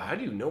 Wow, how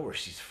do you know where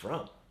she's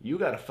from? You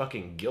got a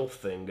fucking gilf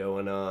thing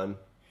going on.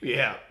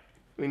 Yeah.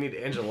 We need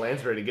Angela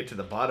Lansbury to get to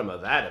the bottom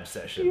of that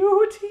obsession.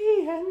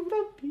 Beauty and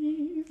the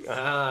Beast.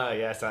 Ah,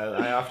 yes,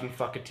 I often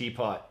fuck a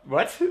teapot.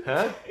 What?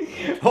 Huh?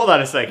 Hold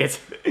on a second.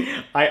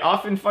 I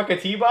often fuck a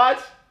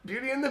teapot?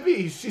 Beauty and the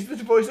Beast. She's the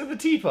voice of the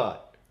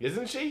teapot.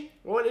 Isn't she?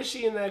 What is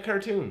she in that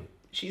cartoon?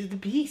 She's the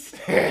Beast.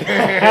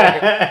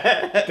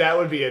 That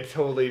would be a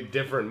totally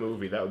different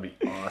movie. That would be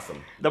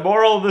awesome. The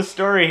moral of the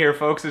story here,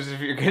 folks, is if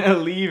you're going to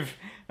leave,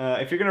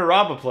 if you're going to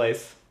rob a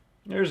place,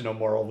 there's no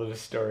moral to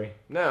this story.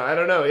 No, I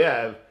don't know.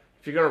 Yeah.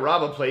 If you're going to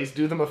rob a place,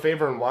 do them a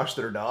favor and wash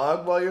their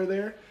dog while you're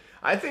there.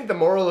 I think the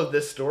moral of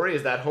this story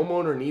is that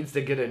homeowner needs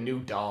to get a new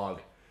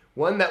dog.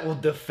 One that will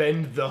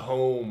defend the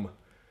home.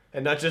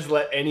 And not just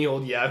let any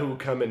old yahoo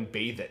come and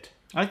bathe it.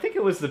 I think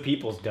it was the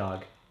people's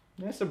dog.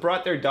 They must have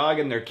brought their dog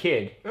and their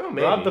kid. Oh,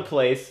 maybe. Robbed the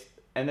place,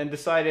 and then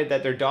decided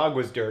that their dog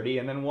was dirty,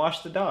 and then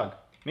washed the dog.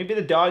 Maybe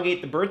the dog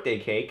ate the birthday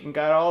cake and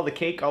got all the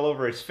cake all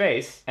over his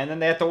face, and then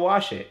they had to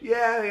wash it.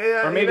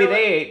 Yeah. Or maybe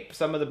they ate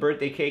some of the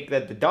birthday cake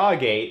that the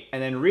dog ate,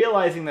 and then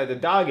realizing that the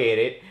dog ate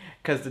it,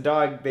 because the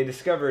dog, they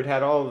discovered,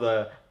 had all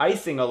the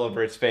icing all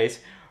over its face,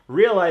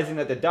 realizing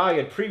that the dog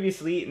had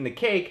previously eaten the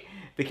cake,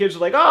 the kids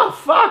were like, "Oh,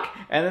 fuck!"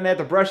 And then they had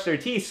to brush their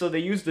teeth, so they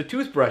used the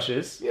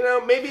toothbrushes. You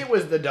know, maybe it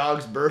was the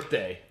dog's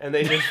birthday, and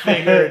they just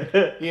figured,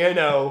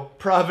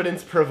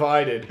 Providence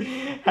provided.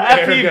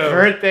 Happy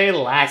birthday,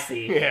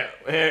 Lassie. Yeah,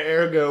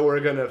 ergo, we're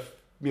gonna,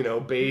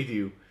 bathe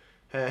you.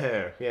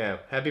 Yeah,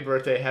 happy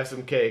birthday, have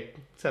some cake,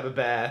 let's have a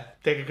bath,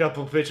 take a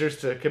couple pictures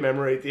to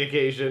commemorate the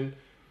occasion.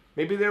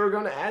 Maybe they were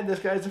going to add this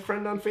guy as a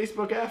friend on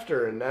Facebook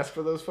after and ask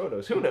for those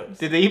photos. Who knows?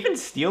 Did they even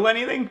steal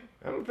anything?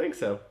 I don't think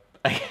so.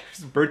 It's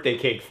birthday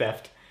cake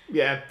theft.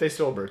 Yeah, they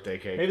stole birthday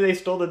cake. Maybe they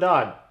stole the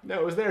dog. No,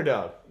 it was their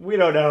dog. We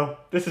don't know.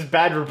 This is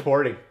bad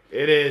reporting.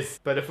 It is.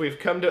 But if we've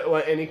come to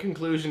any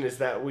conclusion, is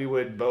that we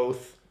would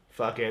both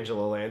fuck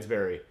Angela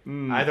Lansbury.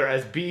 Either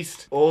as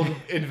Beast, Old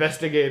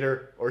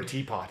Investigator, or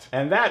Teapot.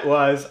 And that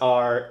was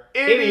our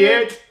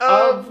Idiot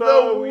of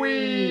the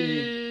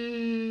Week.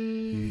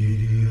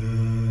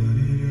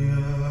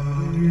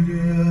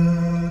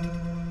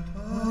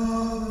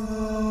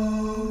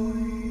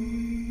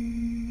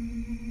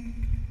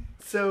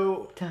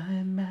 So,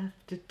 time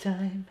after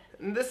time.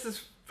 This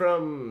is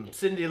from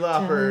Cyndi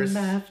Lauper's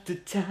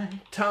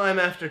Time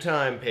After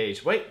Time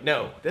page. Wait,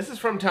 no. This is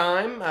from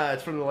Time.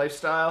 It's from The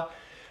Lifestyle.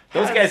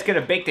 Those guys could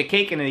have baked a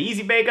cake in an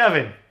easy bake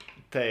oven.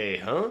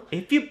 Huh?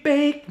 If you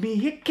bake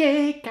me a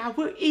cake, I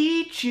will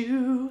eat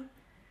you.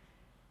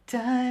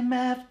 Time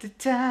after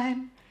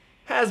time.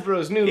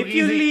 Hasbro's new If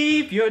you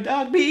leave your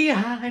dog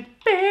behind,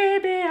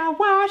 baby, I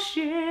wash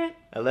it.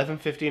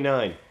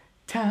 11:59.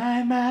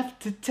 Time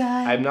after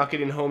time. I'm not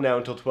getting home now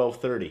until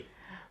 12:30.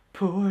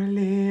 Poor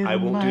little I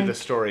won't Mike. do the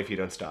story if you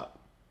don't stop.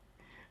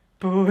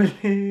 Poor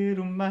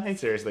little Mike.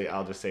 Seriously,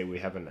 I'll just say we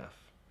have enough.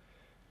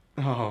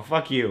 Oh,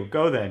 fuck you.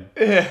 Go then,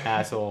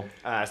 asshole.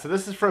 So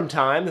this is from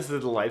Time. This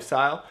is The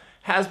Lifestyle.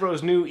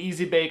 Hasbro's new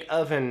Easy Bake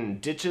Oven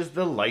ditches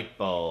the light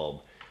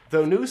bulb.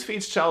 Though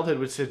Newsfeed's childhood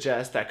would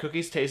suggest that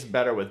cookies taste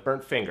better with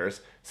burnt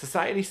fingers,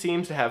 society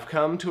seems to have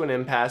come to an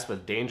impasse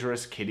with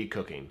dangerous kiddie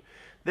cooking.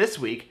 This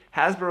week,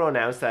 Hasbro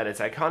announced that its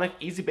iconic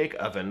Easy Bake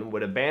Oven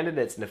would abandon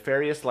its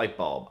nefarious light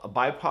bulb, a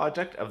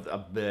byproduct of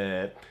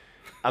the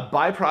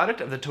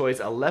toy's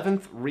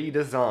 11th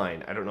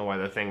redesign. I don't know why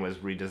the thing was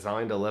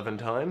redesigned 11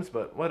 times,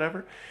 but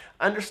whatever.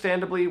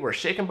 Understandably, we're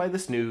shaken by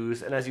this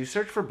news, and as you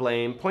search for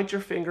blame, point your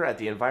finger at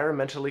the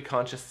environmentally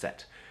conscious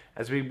set.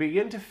 As we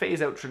begin to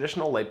phase out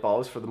traditional light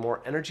bulbs for the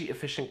more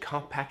energy-efficient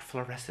compact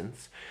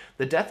fluorescents,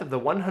 the death of the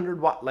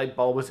 100-watt light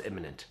bulb was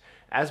imminent,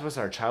 as was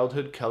our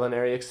childhood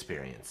culinary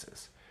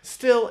experiences.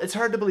 Still, it's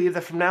hard to believe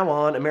that from now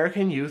on,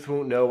 American youth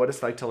won't know what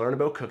it's like to learn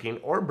about cooking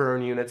or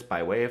burn units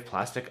by way of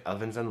plastic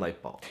ovens and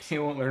light bulbs. They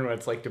won't learn what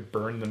it's like to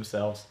burn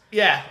themselves.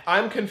 Yeah,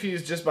 I'm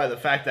confused just by the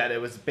fact that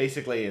it was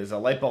basically a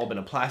light bulb in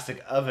a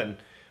plastic oven.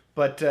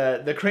 But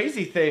the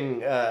crazy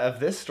thing of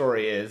this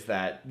story is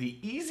that the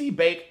Easy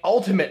Bake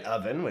Ultimate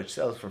Oven, which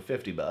sells for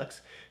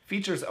 $50,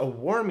 features a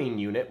warming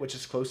unit which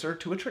is closer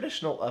to a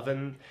traditional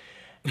oven.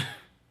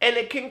 And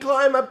it can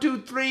climb up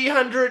to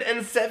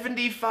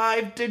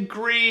 375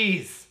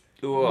 degrees.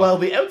 Ooh. While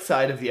the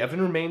outside of the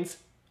oven remains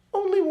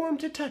only warm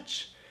to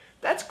touch.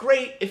 That's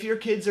great if your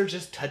kids are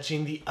just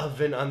touching the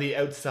oven on the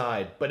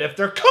outside. But if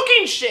they're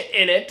cooking shit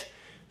in it,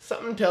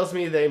 something tells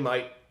me they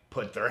might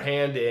put their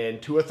hand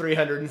into a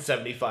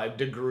 375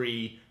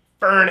 degree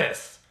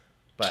furnace.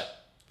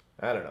 But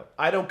I don't know.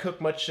 I don't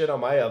cook much shit on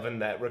my oven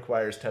that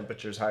requires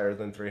temperatures higher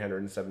than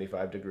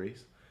 375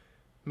 degrees.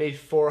 Maybe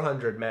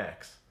 400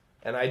 max.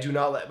 And I do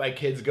not let my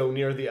kids go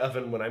near the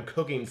oven when I'm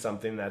cooking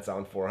something that's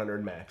on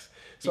 400 max.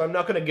 So I'm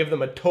not going to give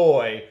them a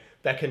toy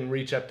that can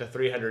reach up to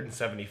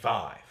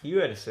 375. You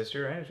had a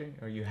sister, right?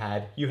 Or you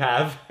had? You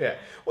have? Yeah.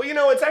 Well,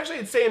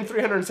 it's saying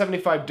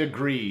 375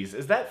 degrees.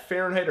 Is that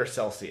Fahrenheit or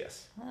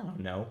Celsius? I don't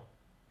know.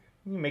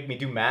 You make me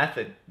do math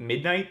at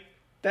midnight?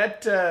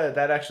 That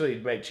actually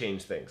might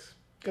change things.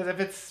 Because if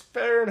it's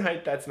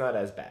Fahrenheit, that's not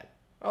as bad.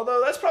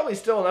 Although that's probably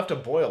still enough to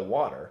boil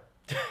water.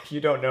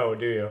 You don't know,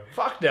 do you?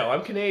 Fuck no,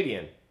 I'm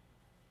Canadian.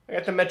 I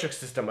got the metric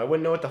system. I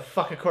wouldn't know what the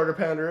fuck a quarter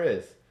pounder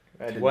is.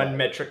 One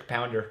metric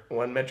pounder.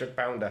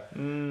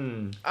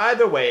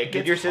 Either way, it gets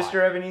Did your hot.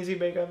 sister have an Easy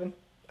Bake Oven?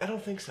 I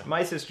don't think so.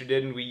 My sister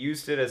did, and we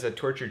used it as a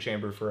torture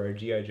chamber for our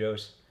G.I.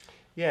 Joes.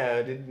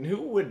 Yeah,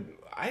 who would...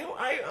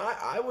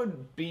 I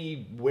would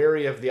be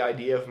wary of the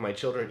idea of my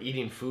children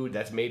eating food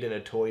that's made in a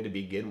toy to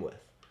begin with.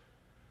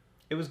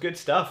 It was good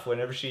stuff.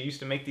 Whenever she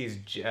used to make these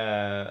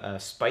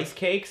spice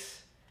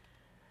cakes,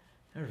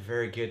 they were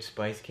very good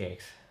spice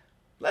cakes.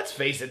 Let's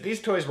face it,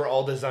 these toys were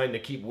all designed to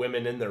keep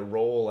women in their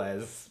role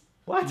as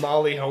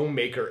Molly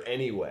Homemaker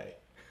anyway.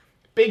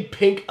 Big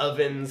pink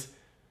ovens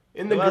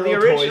in the well, girl the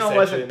toy original section.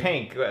 wasn't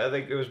pink. I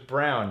think it was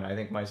brown. I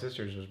think my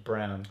sister's was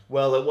brown.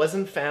 Well, it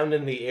wasn't found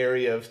in the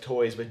area of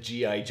toys with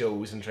G.I.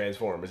 Joes and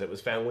Transformers. It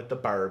was found with the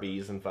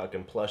Barbies and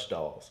fucking plush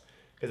dolls.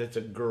 Because it's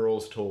a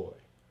girl's toy.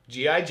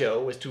 G.I.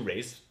 Joe was to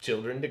raise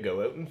children to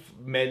go out and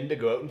men to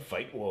go out and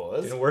fight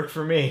wars. Didn't work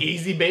for me.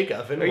 Easy Bake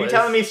Oven. Are you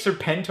telling me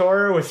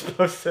Serpentor was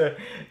supposed to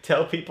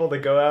tell people to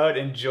go out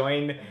and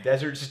join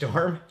Desert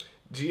Storm?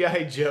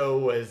 G.I. Joe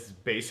was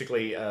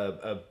basically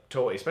a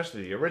toy,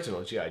 especially the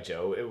original G.I.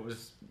 Joe. It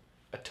was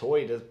a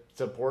toy to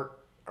support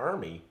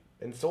army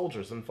and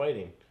soldiers and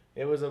fighting.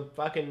 It was a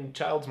fucking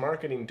child's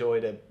marketing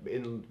toy to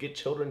get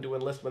children to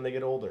enlist when they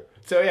get older.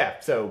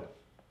 So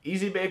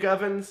Easy Bake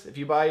Ovens, if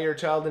you buy your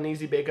child an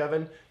Easy Bake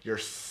Oven, you're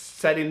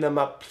setting them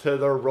up to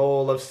the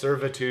role of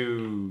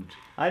servitude.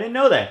 I didn't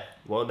know that.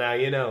 Well, now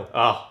you know.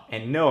 Oh,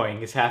 and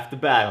knowing is half the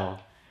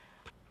battle.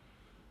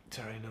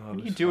 Sorry, no.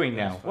 What are you doing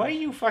now? Why are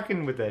you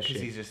fucking with that shit?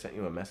 Because he just sent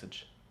you a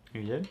message.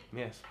 You did?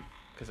 Yes,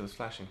 because it was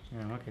flashing.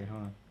 Oh, okay,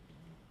 hold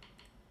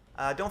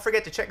on. Don't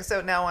forget to check us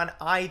out now on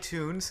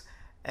iTunes.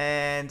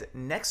 And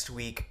next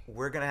week,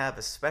 we're going to have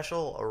a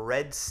special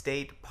Red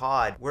State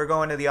pod. We're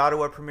going to the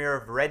Ottawa premiere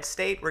of Red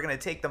State. We're going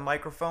to take the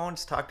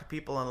microphones, talk to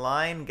people in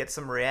line, get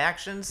some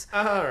reactions.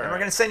 And we're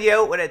going to send you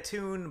out with a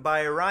tune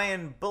by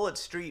Ryan Bullet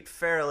Street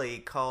Fairley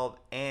called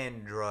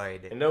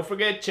Android. And don't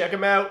forget, check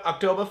them out,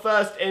 October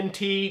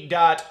 1st,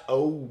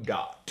 nt.o.